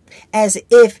contemptible, as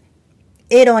if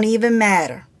it don't even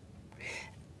matter.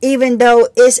 Even though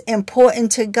it's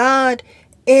important to God,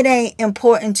 it ain't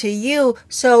important to you.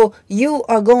 So you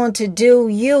are going to do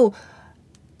you.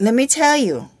 Let me tell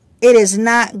you, it is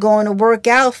not going to work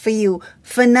out for you,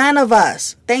 for none of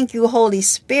us. Thank you, Holy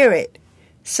Spirit.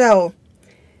 So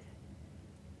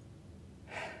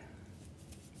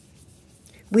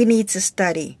we need to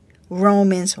study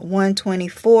Romans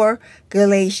 1:24,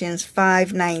 Galatians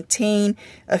 5:19,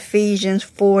 Ephesians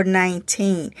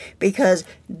 4:19, because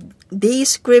these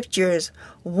scriptures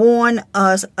warn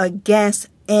us against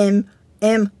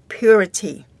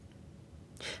impurity.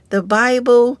 The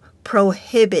Bible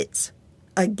prohibits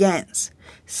against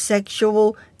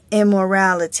sexual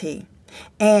immorality,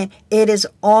 and it is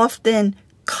often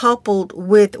coupled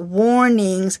with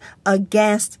warnings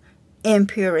against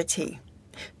impurity.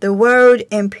 The word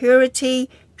impurity,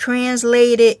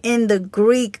 translated in the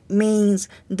Greek, means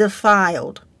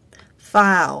defiled,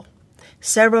 foul,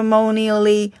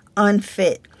 ceremonially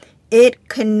unfit. It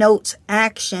connotes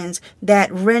actions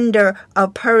that render a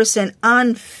person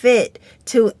unfit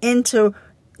to enter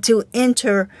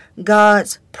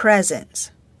God's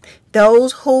presence.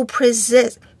 Those who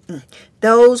persist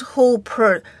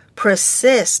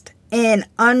in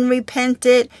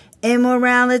unrepented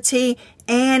immorality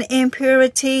and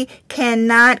impurity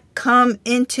cannot come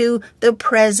into the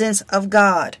presence of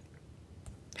God.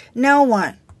 No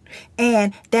one.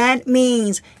 And that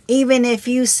means even if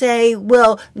you say,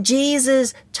 well,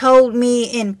 Jesus told me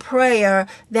in prayer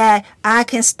that I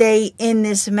can stay in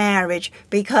this marriage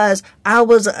because I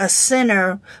was a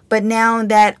sinner, but now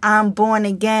that I'm born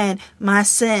again, my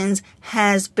sins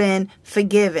has been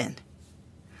forgiven.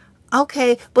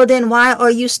 Okay, but then why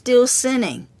are you still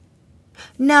sinning?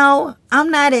 No, I'm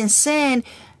not in sin.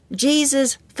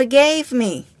 Jesus forgave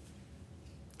me.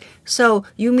 So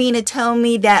you mean to tell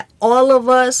me that all of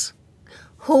us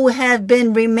who have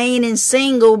been remaining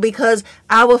single because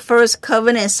our first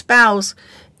covenant spouse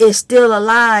is still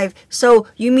alive, so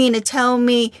you mean to tell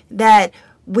me that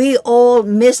we all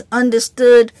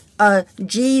misunderstood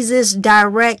Jesus'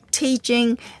 direct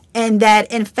teaching, and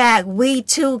that in fact we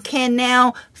too can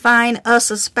now find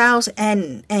us a spouse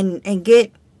and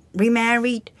get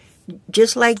remarried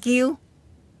just like you?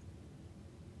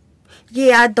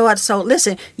 Yeah, I thought so.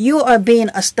 Listen, you are being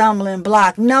a stumbling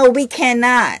block. No, we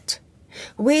cannot.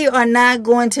 We are not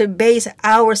going to base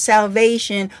our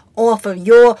salvation off of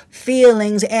your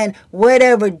feelings and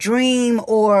whatever dream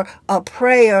or a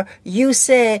prayer you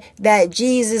said that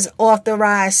Jesus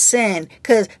authorized sin,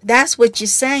 because that's what you're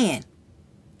saying.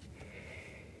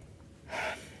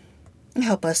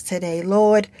 Help us today,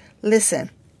 Lord. Listen.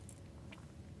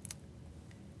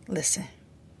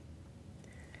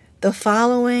 The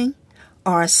following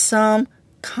are some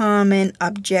common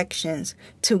objections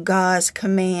to God's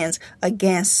commands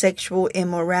against sexual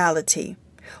immorality,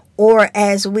 or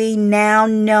as we now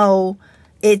know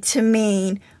it to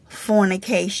mean,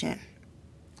 fornication.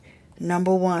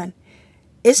 Number 1,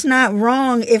 it's not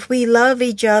wrong if we love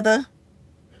each other.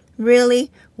 Really?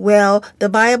 Well, the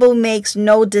Bible makes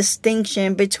no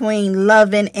distinction between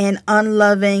loving and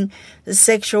unloving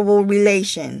sexual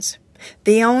relations.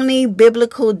 The only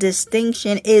biblical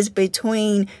distinction is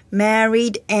between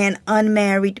married and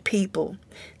unmarried people.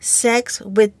 Sex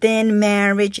within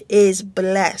marriage is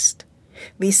blessed.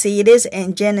 We see this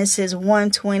in Genesis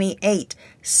 1:28.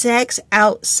 Sex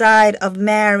outside of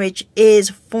marriage is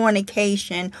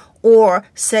fornication or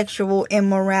sexual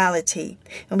immorality.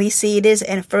 And we see this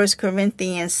in 1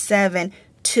 Corinthians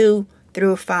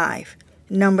 7:2-5.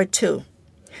 Number 2.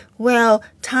 Well,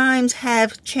 times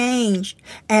have changed,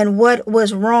 and what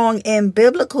was wrong in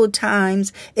biblical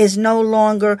times is no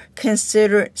longer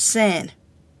considered sin.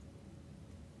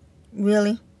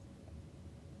 Really?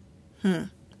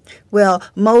 Well,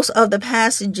 most of the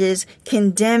passages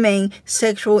condemning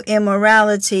sexual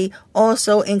immorality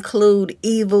also include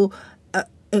evils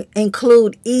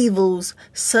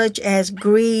such as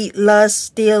greed, lust,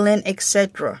 stealing,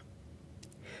 etc.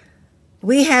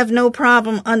 We have no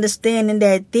problem understanding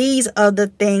that these other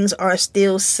things are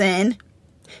still sin,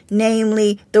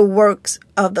 namely the works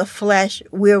of the flesh,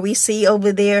 where we see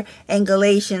over there in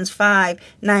Galatians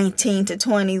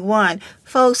 5:19-21.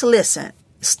 Folks, listen.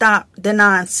 Stop the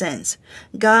nonsense.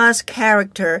 God's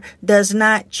character does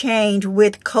not change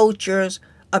with culture's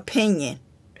opinion.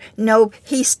 No,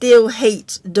 he still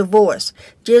hates divorce,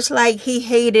 just like he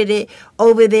hated it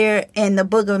over there in the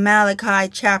book of Malachi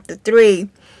chapter 3.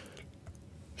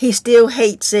 He still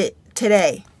hates it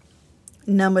today.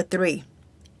 Number 3.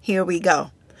 Here we go.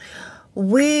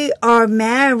 We are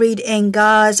married in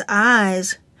God's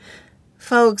eyes.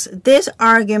 Folks, this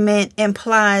argument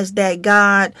implies that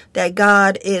God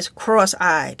is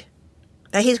cross-eyed.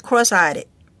 That he's cross-eyed.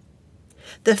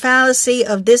 The fallacy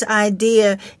of this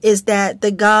idea is that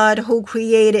the God who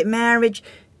created marriage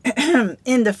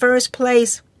in the first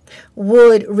place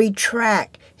would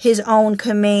retract his own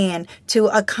command to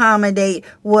accommodate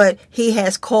what he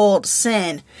has called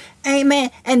sin. Amen.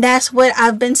 And that's what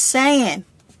I've been saying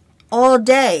all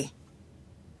day.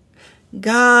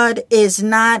 God is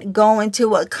not going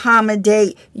to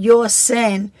accommodate your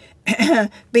sin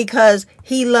because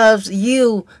he loves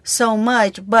you so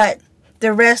much, but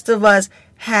the rest of us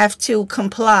have to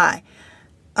comply.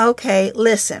 Okay,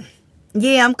 listen.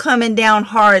 Yeah, I'm coming down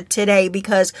hard today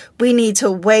because we need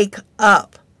to wake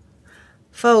up.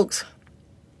 Folks,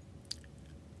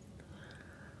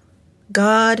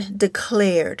 God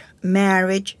declared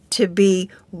marriage to be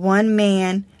one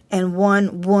man and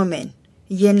one woman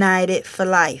united for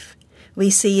life. We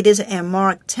see this in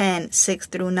Mark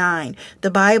 10:6-9.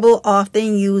 The Bible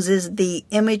often uses the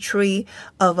imagery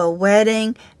of a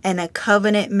wedding and a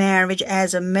covenant marriage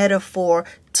as a metaphor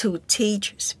to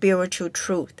teach spiritual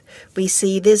truth. We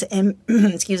see this in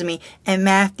in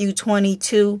Matthew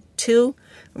 22:2,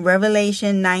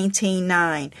 Revelation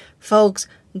 19:9. Folks,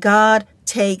 God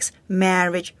takes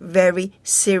marriage very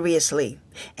seriously,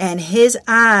 and his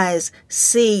eyes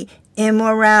see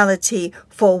immorality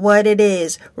for what it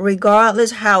is,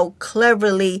 regardless how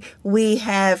cleverly we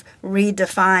have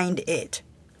redefined it.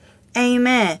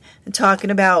 Amen. I'm talking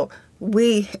about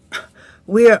we're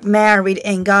married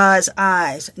in God's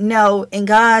eyes. No, in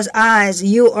God's eyes,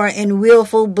 you are in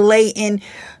willful, blatant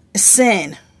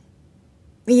sin.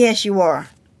 Yes, you are.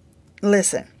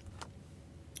 Listen.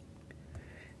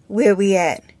 Where we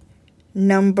at?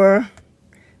 Number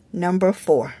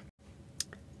 4.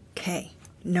 Okay.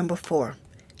 Number 4.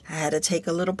 I had to take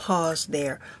a little pause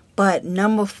there. But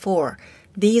number 4,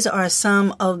 these are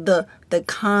some of the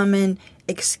common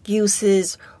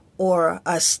excuses or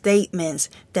statements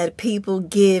that people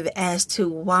give as to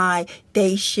why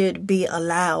they should be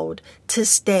allowed to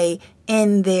stay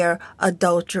in their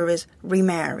adulterous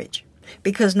remarriage.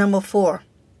 Because number 4,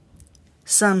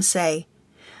 some say,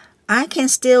 I can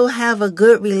still have a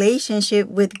good relationship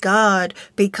with God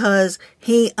because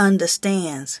he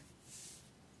understands.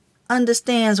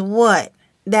 Understands what?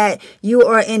 That you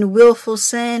are in willful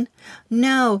sin?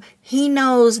 No, he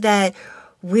knows that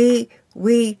we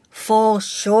we fall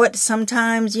short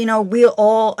sometimes. We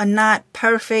all are not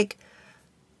perfect.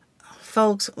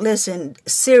 Folks, listen,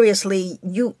 seriously,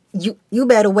 you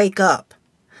better wake up.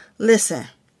 Listen,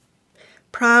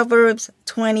 Proverbs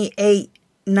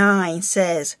 28:9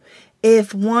 says,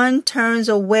 if one turns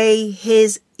away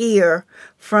his ear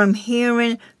from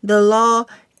hearing the law,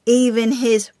 even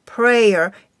his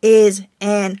prayer is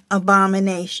an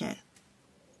abomination.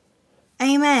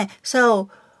 Amen.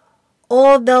 So,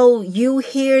 although you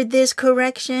hear this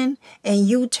correction and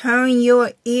you turn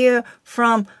your ear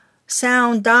from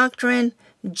sound doctrine,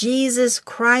 Jesus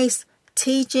Christ's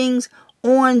teachings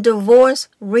on divorce,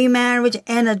 remarriage,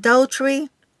 and adultery,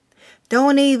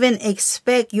 don't even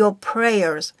expect your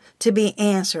prayers to be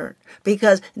answered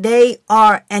because they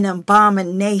are an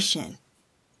abomination.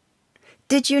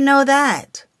 Did you know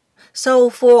that? So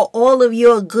for all of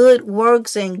your good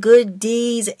works and good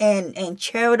deeds and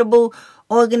charitable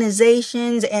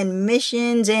organizations and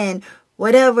missions and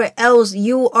whatever else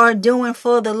you are doing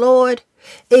for the Lord,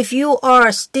 if you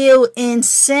are still in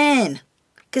sin,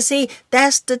 because see,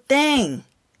 that's the thing.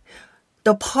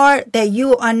 The part that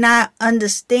you are not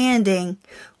understanding,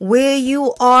 where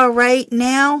you are right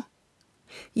now,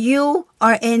 you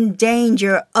are in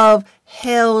danger of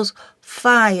hell's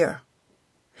fire.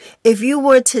 If you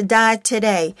were to die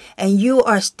today and you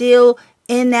are still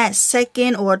in that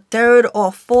second or third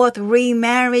or fourth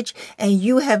remarriage and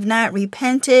you have not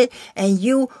repented and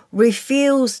you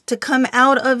refuse to come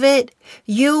out of it,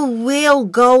 you will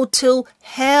go to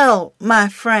hell, my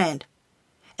friend.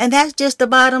 And that's just the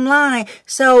bottom line.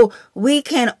 So we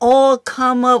can all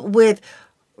come up with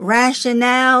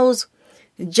rationales,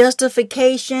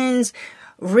 justifications,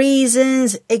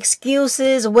 reasons,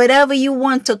 excuses, whatever you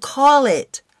want to call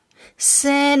it.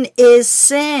 Sin is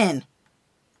sin.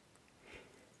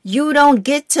 You don't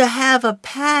get to have a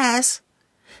pass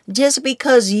just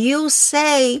because you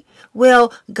say,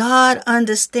 well, God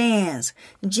understands.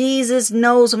 Jesus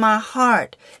knows my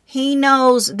heart. He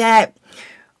knows that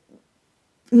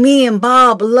me and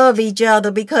Bob love each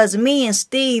other because me and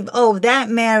Steve, that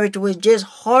marriage was just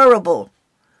horrible.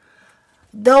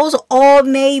 Those all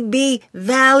may be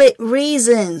valid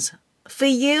reasons for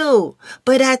you.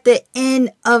 But at the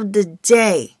end of the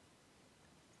day,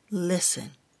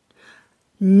 listen,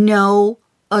 no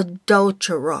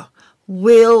adulterer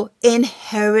will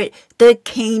inherit the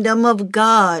kingdom of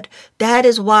God. That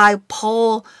is why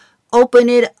Paul opened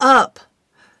it up.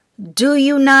 Do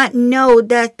you not know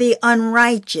that the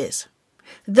unrighteous,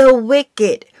 the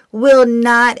wicked, will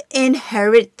not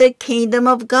inherit the kingdom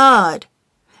of God?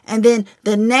 And then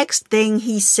the next thing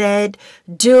he said,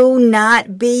 do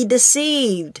not be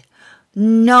deceived.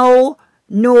 No,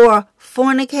 nor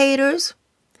fornicators,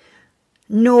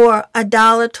 nor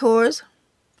idolaters,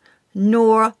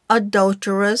 nor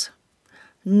adulterers,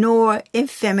 nor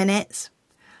effeminates,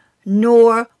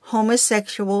 nor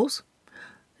homosexuals,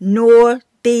 nor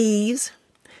thieves,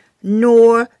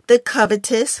 nor the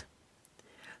covetous,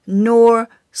 nor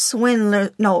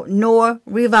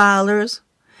revilers,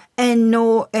 and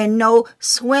no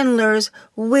swindlers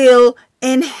will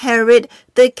inherit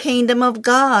the kingdom of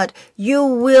God. You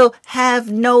will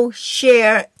have no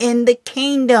share in the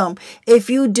kingdom if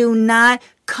you do not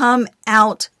come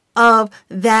out of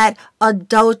that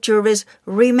adulterous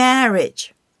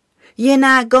remarriage. You're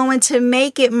not going to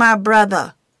make it, my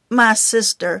brother, my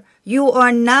sister. You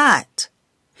are not.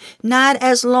 Not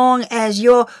as long as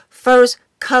your first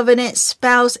covenant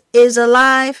spouse is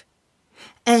alive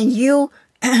and you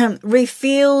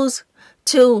refuse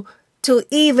to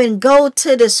even go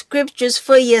to the scriptures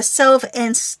for yourself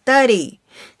and study.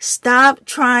 Stop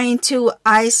trying to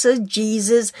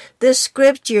eisegesis the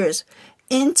scriptures,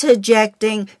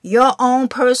 interjecting your own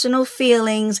personal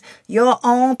feelings, your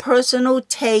own personal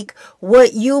take,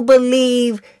 what you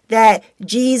believe that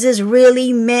Jesus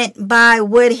really meant by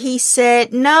what he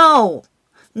said. No,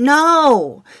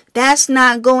 that's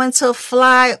not going to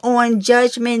fly on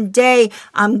Judgment Day.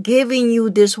 I'm giving you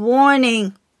this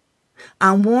warning.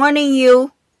 I'm warning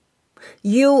you.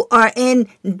 You are in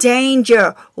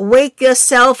danger. Wake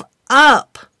yourself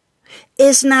up.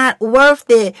 It's not worth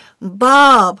it.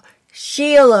 Bob,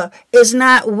 Sheila, it's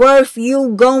not worth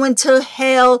you going to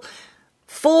hell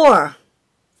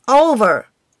over.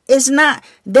 It's not.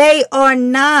 They are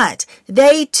not.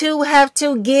 They too have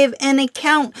to give an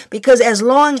account, because as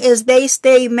long as they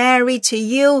stay married to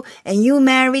you and you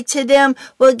married to them,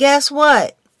 well, guess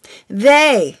what?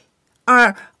 They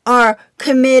are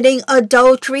committing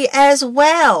adultery as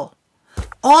well.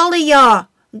 All of y'all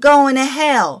going to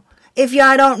hell if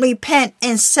y'all don't repent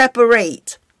and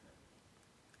separate.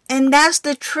 And that's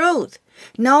the truth.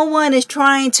 No one is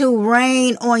trying to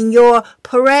rain on your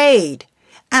parade.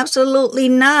 Absolutely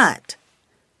not.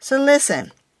 So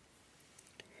listen.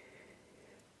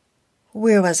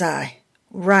 Where was I?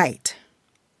 Right.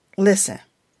 Listen.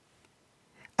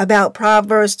 About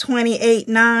Proverbs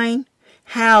 28:9.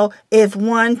 How if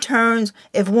one turns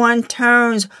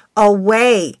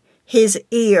away his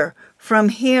ear from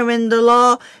hearing the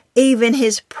law, even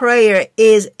his prayer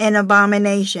is an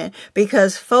abomination.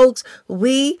 Because folks,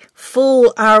 we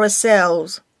fool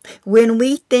ourselves when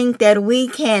we think that we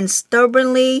can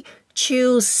stubbornly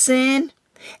choose sin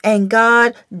and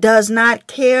God does not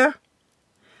care.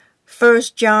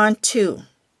 1 John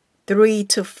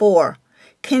 2:3-4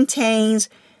 contains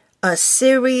a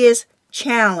serious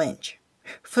challenge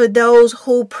for those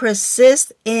who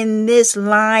persist in this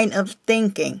line of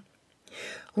thinking.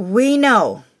 We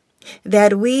know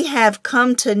that we have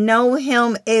come to know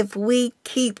him if we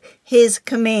keep his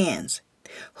commands.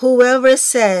 Whoever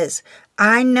says,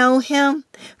 I know him,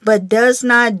 but does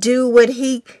not do what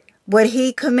he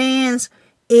commands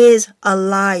is a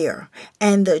liar,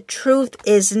 and the truth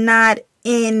is not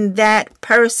in that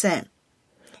person.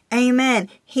 Amen.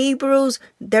 Hebrews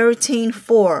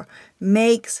 13:4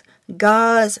 makes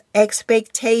God's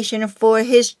expectation for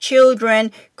his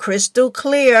children crystal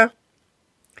clear.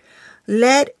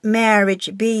 Let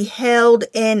marriage be held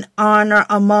in honor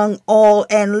among all,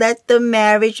 and let the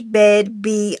marriage bed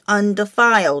be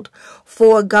undefiled.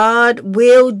 For God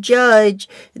will judge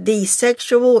the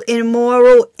sexual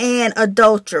immoral and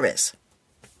adulterous.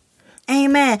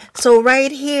 Amen. So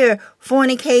right here,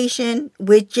 fornication,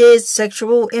 which is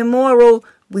sexual immoral,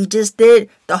 we just did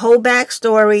the whole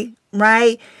backstory,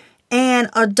 right? And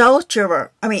adultery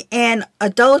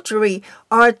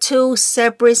are two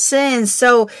separate sins.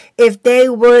 So if they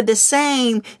were the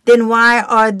same, then why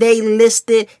are they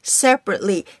listed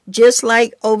separately? Just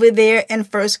like over there in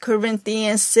 1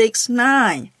 Corinthians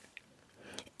 6:9.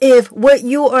 If what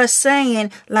you are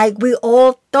saying, like we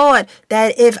all thought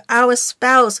that if our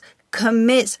spouse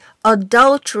commits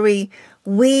adultery,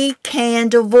 we can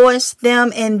divorce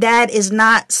them, and that is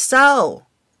not so.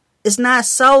 It's not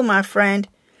so, my friend.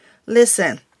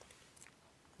 Listen.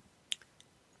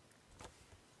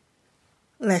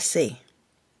 Let's see.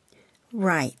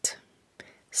 Right.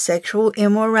 Sexual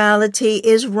immorality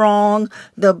is wrong.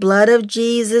 The blood of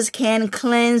Jesus can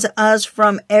cleanse us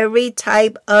from every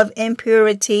type of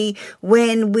impurity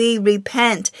when we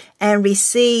repent and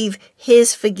receive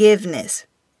his forgiveness.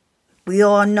 We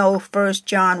all know 1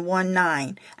 John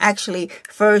 1:9. Actually,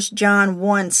 1 John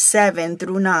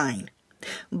 1:7-9.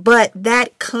 But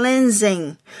that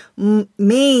cleansing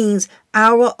means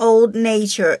our old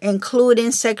nature,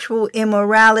 including sexual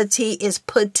immorality, is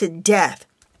put to death.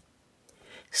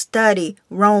 Study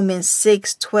Romans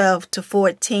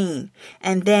 6:12-14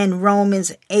 and then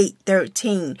Romans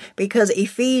 8:13, because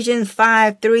Ephesians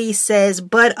 5:3 says,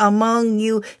 but among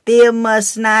you there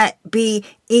must not be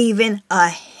even a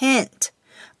hint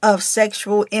of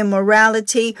sexual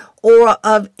immorality or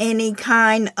of any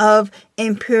kind of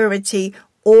impurity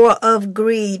or of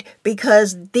greed,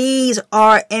 because these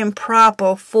are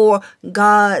improper for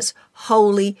God's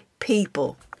holy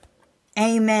people.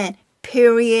 Amen.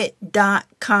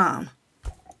 .com.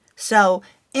 So,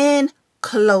 in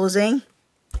closing,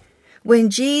 when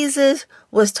Jesus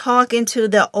was talking to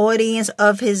the audience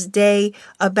of his day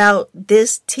about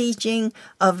this teaching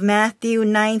of Matthew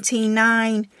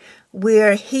 19:9,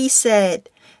 where he said,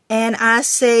 and I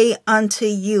say unto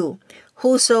you,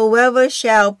 whosoever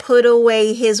shall put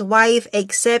away his wife,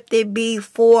 except it be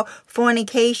for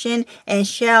fornication, and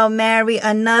shall marry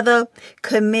another,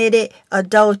 committed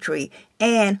adultery.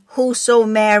 And whoso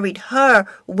married her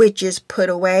which is put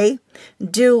away,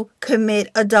 do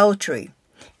commit adultery.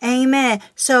 Amen.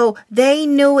 So they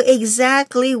knew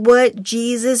exactly what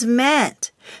Jesus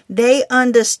meant. They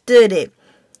understood it.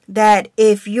 That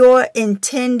if your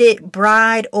intended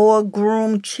bride or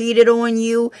groom cheated on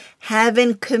you,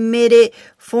 having committed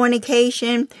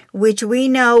fornication, which we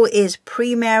know is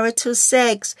premarital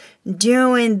sex,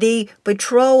 during the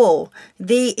betrothal,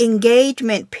 the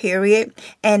engagement period,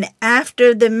 and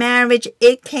after the marriage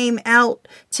it came out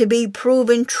to be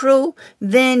proven true,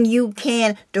 then you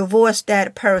can divorce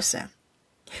that person.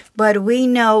 But we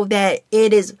know that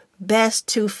it is best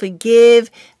to forgive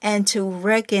and to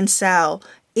reconcile,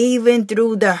 even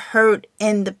through the hurt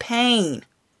and the pain.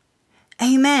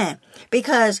 Amen.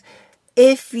 Because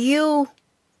if you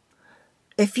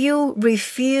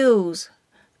refuse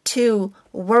to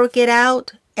work it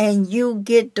out and you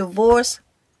get divorced,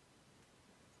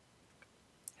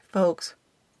 folks,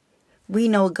 we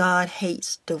know God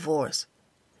hates divorce.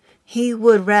 He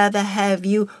would rather have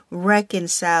you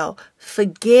reconcile,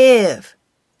 forgive,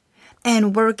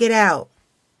 and work it out.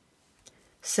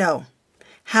 So,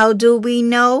 how do we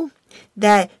know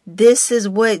that this is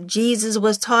what Jesus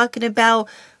was talking about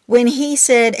when he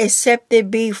said, except it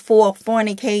be for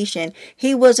fornication?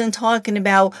 He wasn't talking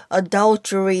about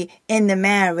adultery in the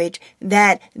marriage,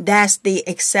 that's the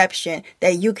exception,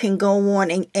 that you can go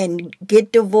on and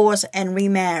get divorced and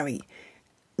remarry.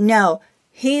 No,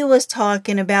 he was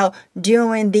talking about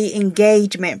during the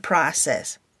engagement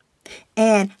process.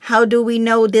 And how do we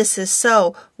know this is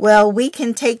so? Well, we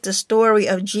can take the story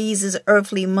of Jesus'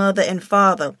 earthly mother and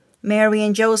father, Mary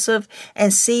and Joseph,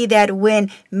 and see that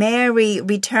when Mary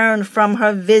returned from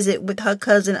her visit with her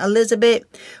cousin Elizabeth,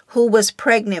 who was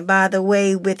pregnant, by the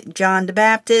way, with John the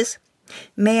Baptist,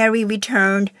 Mary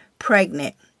returned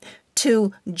pregnant.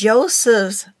 To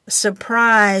Joseph's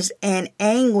surprise and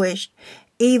anguish,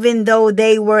 even though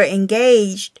they were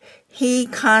engaged, he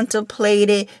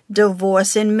contemplated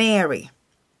divorcing Mary.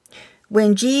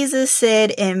 When Jesus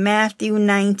said in Matthew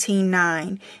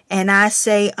 19:9, and I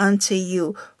say unto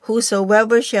you,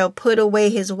 whosoever shall put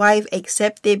away his wife,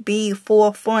 except it be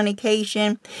for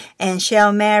fornication, and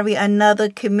shall marry another,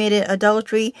 committed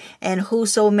adultery, and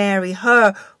whoso marry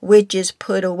her which is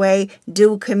put away,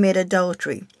 do commit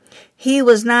adultery. He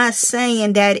was not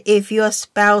saying that if your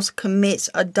spouse commits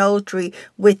adultery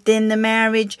within the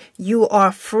marriage, you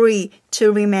are free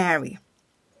to remarry.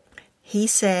 He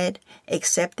said,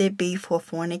 except it be for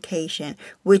fornication,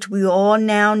 which we all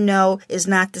now know is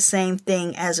not the same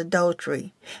thing as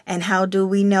adultery. And how do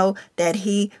we know that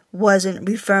he wasn't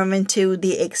referring to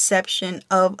the exception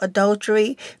of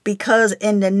adultery? Because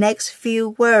in the next few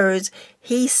words,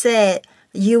 he said,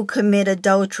 you commit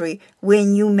adultery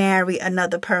when you marry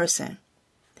another person.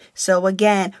 So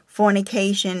again,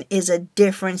 fornication is a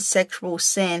different sexual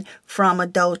sin from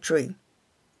adultery.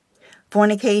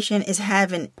 Fornication is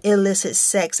having illicit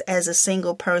sex as a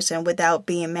single person without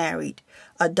being married.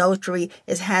 Adultery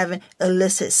is having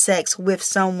illicit sex with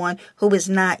someone who is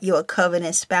not your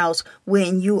covenant spouse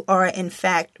when you are in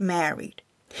fact married.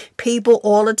 People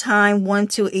all the time want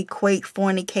to equate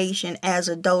fornication as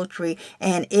adultery,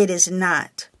 and it is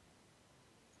not.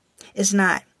 It's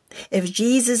not. If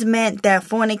Jesus meant that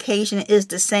fornication is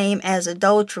the same as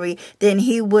adultery, then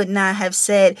he would not have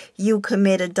said you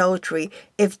commit adultery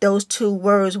if those two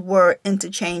words were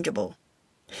interchangeable.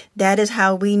 That is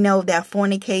how we know that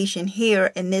fornication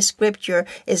here in this scripture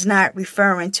is not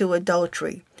referring to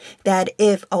adultery. That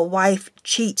if a wife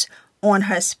cheats on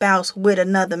her spouse with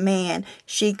another man,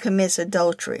 she commits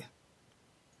adultery.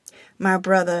 My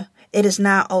brother, it is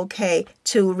not okay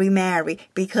to remarry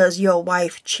because your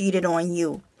wife cheated on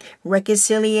you.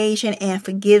 Reconciliation and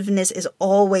forgiveness is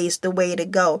always the way to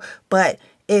go. But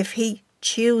if he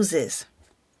chooses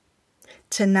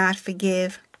to not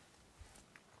forgive,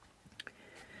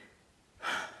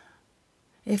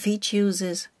 if he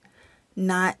chooses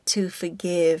not to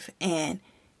forgive and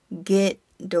get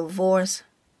divorced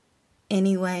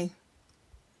anyway,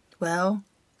 well,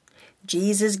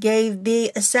 Jesus gave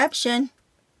the exception.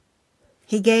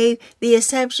 He gave the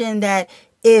exception that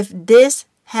if this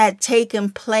had taken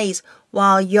place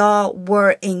while y'all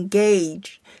were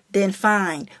engaged, then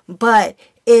fine. But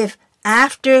if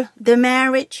after the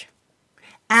marriage,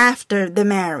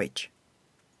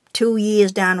 2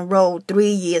 years down the road, 3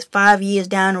 years, 5 years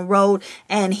down the road,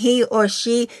 and he or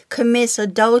she commits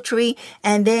adultery,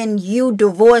 and then you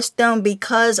divorce them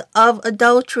because of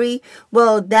adultery,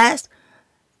 well, that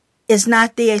is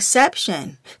not the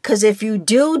exception. Because if you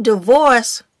do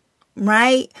divorce,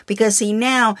 right? Because see,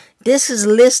 now this is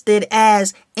listed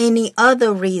as any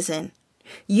other reason.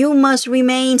 You must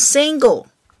remain single.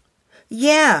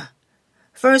 Yeah.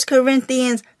 1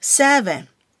 Corinthians 7.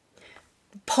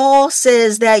 Paul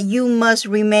says that you must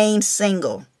remain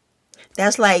single.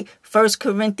 That's like 1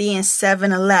 Corinthians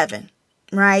 7:11,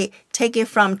 right? Take it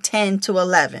from 10 to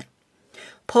 11.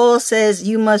 Paul says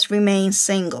you must remain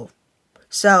single.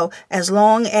 So as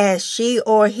long as she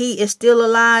or he is still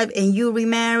alive and you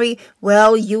remarry,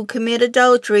 well, you commit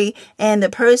adultery, and the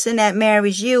person that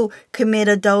marries you commit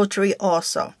adultery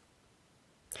also.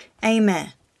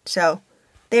 Amen. So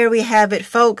there we have it,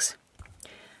 folks.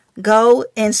 Go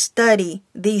and study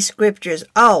these scriptures.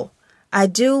 Oh, I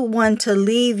do want to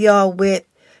leave y'all with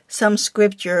some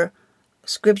scriptures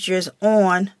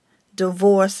on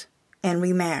divorce and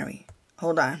remarry.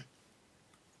 Hold on.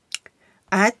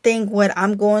 I think what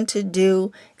I'm going to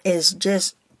do is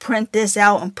just print this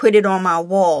out and put it on my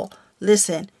wall.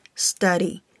 Listen,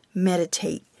 study,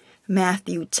 meditate.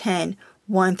 Matthew 10,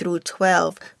 1 through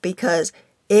 12, because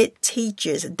it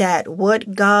teaches that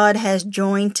what God has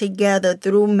joined together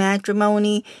through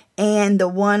matrimony and the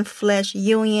one flesh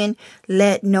union,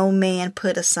 let no man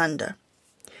put asunder.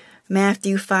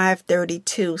 Matthew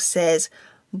 5:32 says,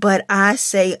 but I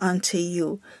say unto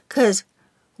you, because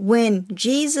when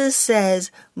Jesus says,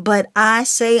 but I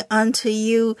say unto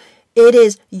you, it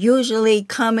is usually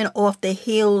coming off the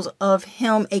heels of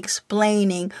him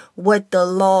explaining what the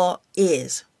law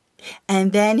is.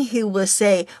 And then he will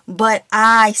say, but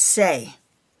I say,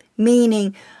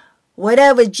 meaning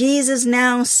whatever Jesus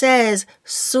now says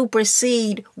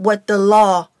supersede what the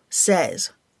law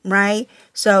says, right?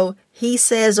 So he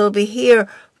says over here,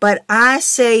 but I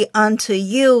say unto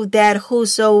you that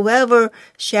whosoever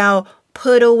shall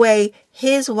put away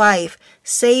his wife,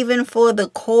 saving for the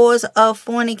cause of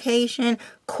fornication,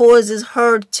 causes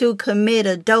her to commit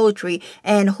adultery,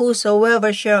 and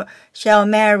whosoever shall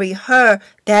marry her,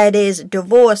 that is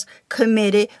divorce,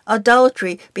 committed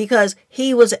adultery. Because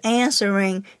he was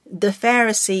answering the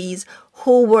Pharisees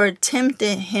who were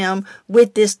tempting him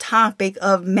with this topic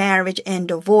of marriage and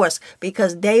divorce,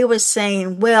 because they were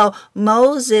saying, well,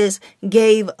 Moses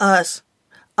gave us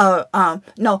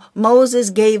Moses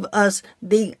gave us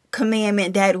the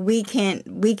commandment that we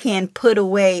can put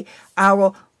away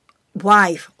our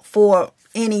wife for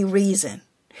any reason.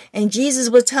 And Jesus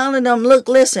was telling them, look,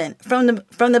 listen, from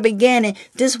the beginning,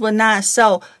 this was not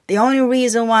so. The only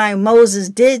reason why Moses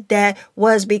did that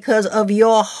was because of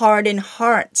your hardened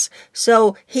hearts.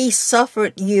 So he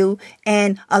suffered you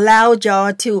and allowed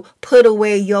y'all to put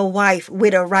away your wife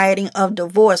with a writing of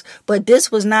divorce. But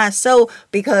this was not so,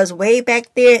 because way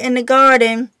back there in the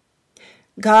garden,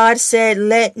 God said,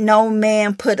 let no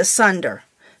man put asunder.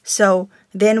 So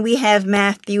then we have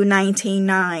Matthew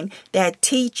 19:9 that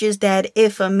teaches that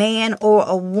if a man or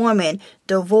a woman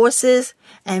divorces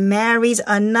and marries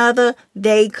another,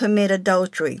 they commit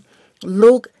adultery.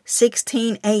 Luke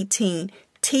 16:18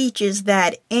 teaches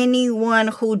that anyone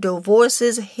who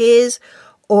divorces his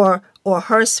or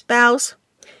her spouse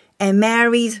and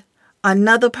marries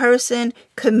another person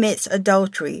commits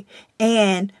adultery.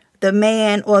 And the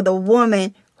man or the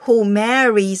woman who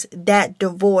marries that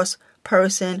divorced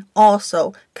person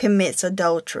also commits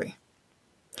adultery.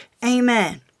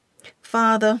 Amen.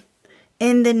 Father,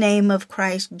 in the name of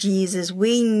Christ Jesus,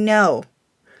 we know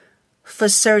for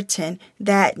certain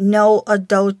that no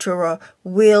adulterer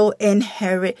will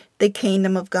inherit the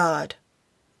kingdom of God.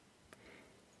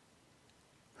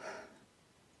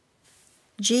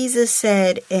 Jesus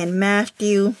said in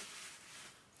Matthew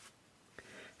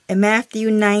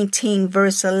 19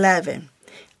 verse 11,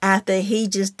 after he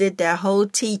just did that whole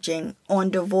teaching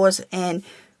on divorce and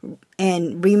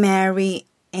remarry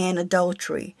and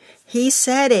adultery, he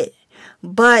said it.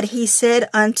 But he said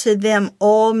unto them,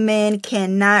 all men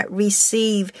cannot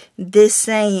receive this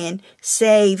saying,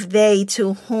 save they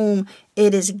to whom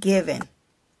it is given.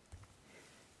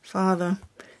 Father,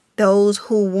 those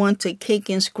who want to kick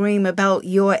and scream about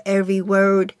your every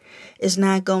word is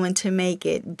not going to make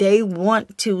it. They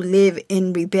want to live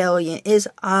in rebellion. It's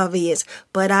obvious.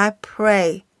 But I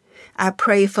pray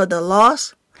for the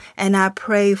lost, and I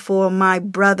pray for my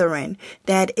brethren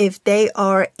that if they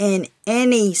are in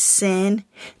any sin,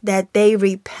 that they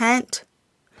repent,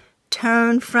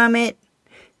 turn from it,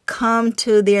 come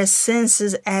to their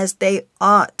senses as they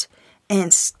ought,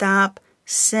 and stop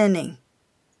sinning.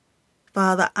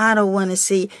 Father, I don't want to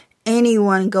see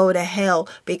anyone go to hell,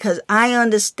 because I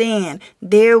understand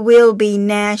there will be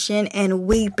gnashing and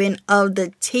weeping of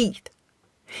the teeth.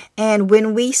 And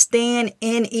when we stand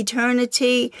in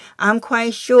eternity, I'm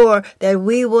quite sure that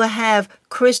we will have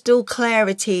crystal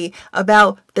clarity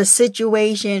about the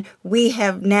situation we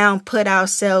have now put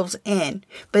ourselves in.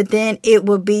 But then it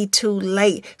will be too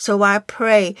late. So I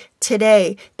pray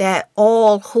today that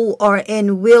all who are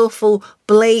in willful,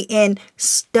 blatant,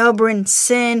 stubborn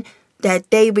sin, that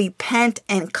they repent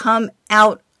and come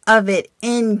out of it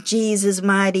in Jesus'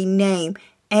 mighty name.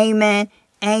 Amen.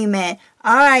 Amen.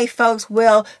 All right, folks.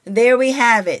 Well, there we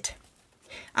have it.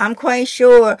 I'm quite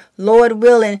sure, Lord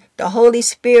willing, the Holy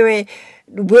Spirit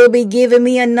will be giving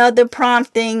me another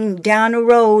prompting down the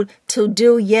road to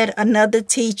do yet another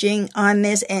teaching on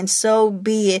this, and so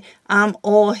be it. I'm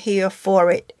all here for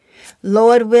it.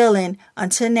 Lord willing,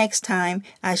 until next time,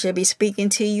 I shall be speaking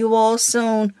to you all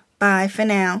soon. Bye for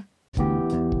now.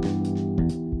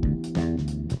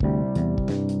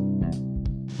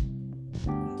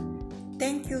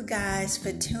 Thank you guys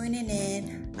for tuning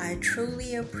in. I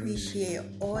truly appreciate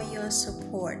all your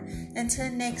support.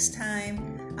 Until next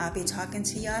time, I'll be talking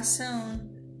to y'all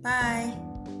soon. Bye.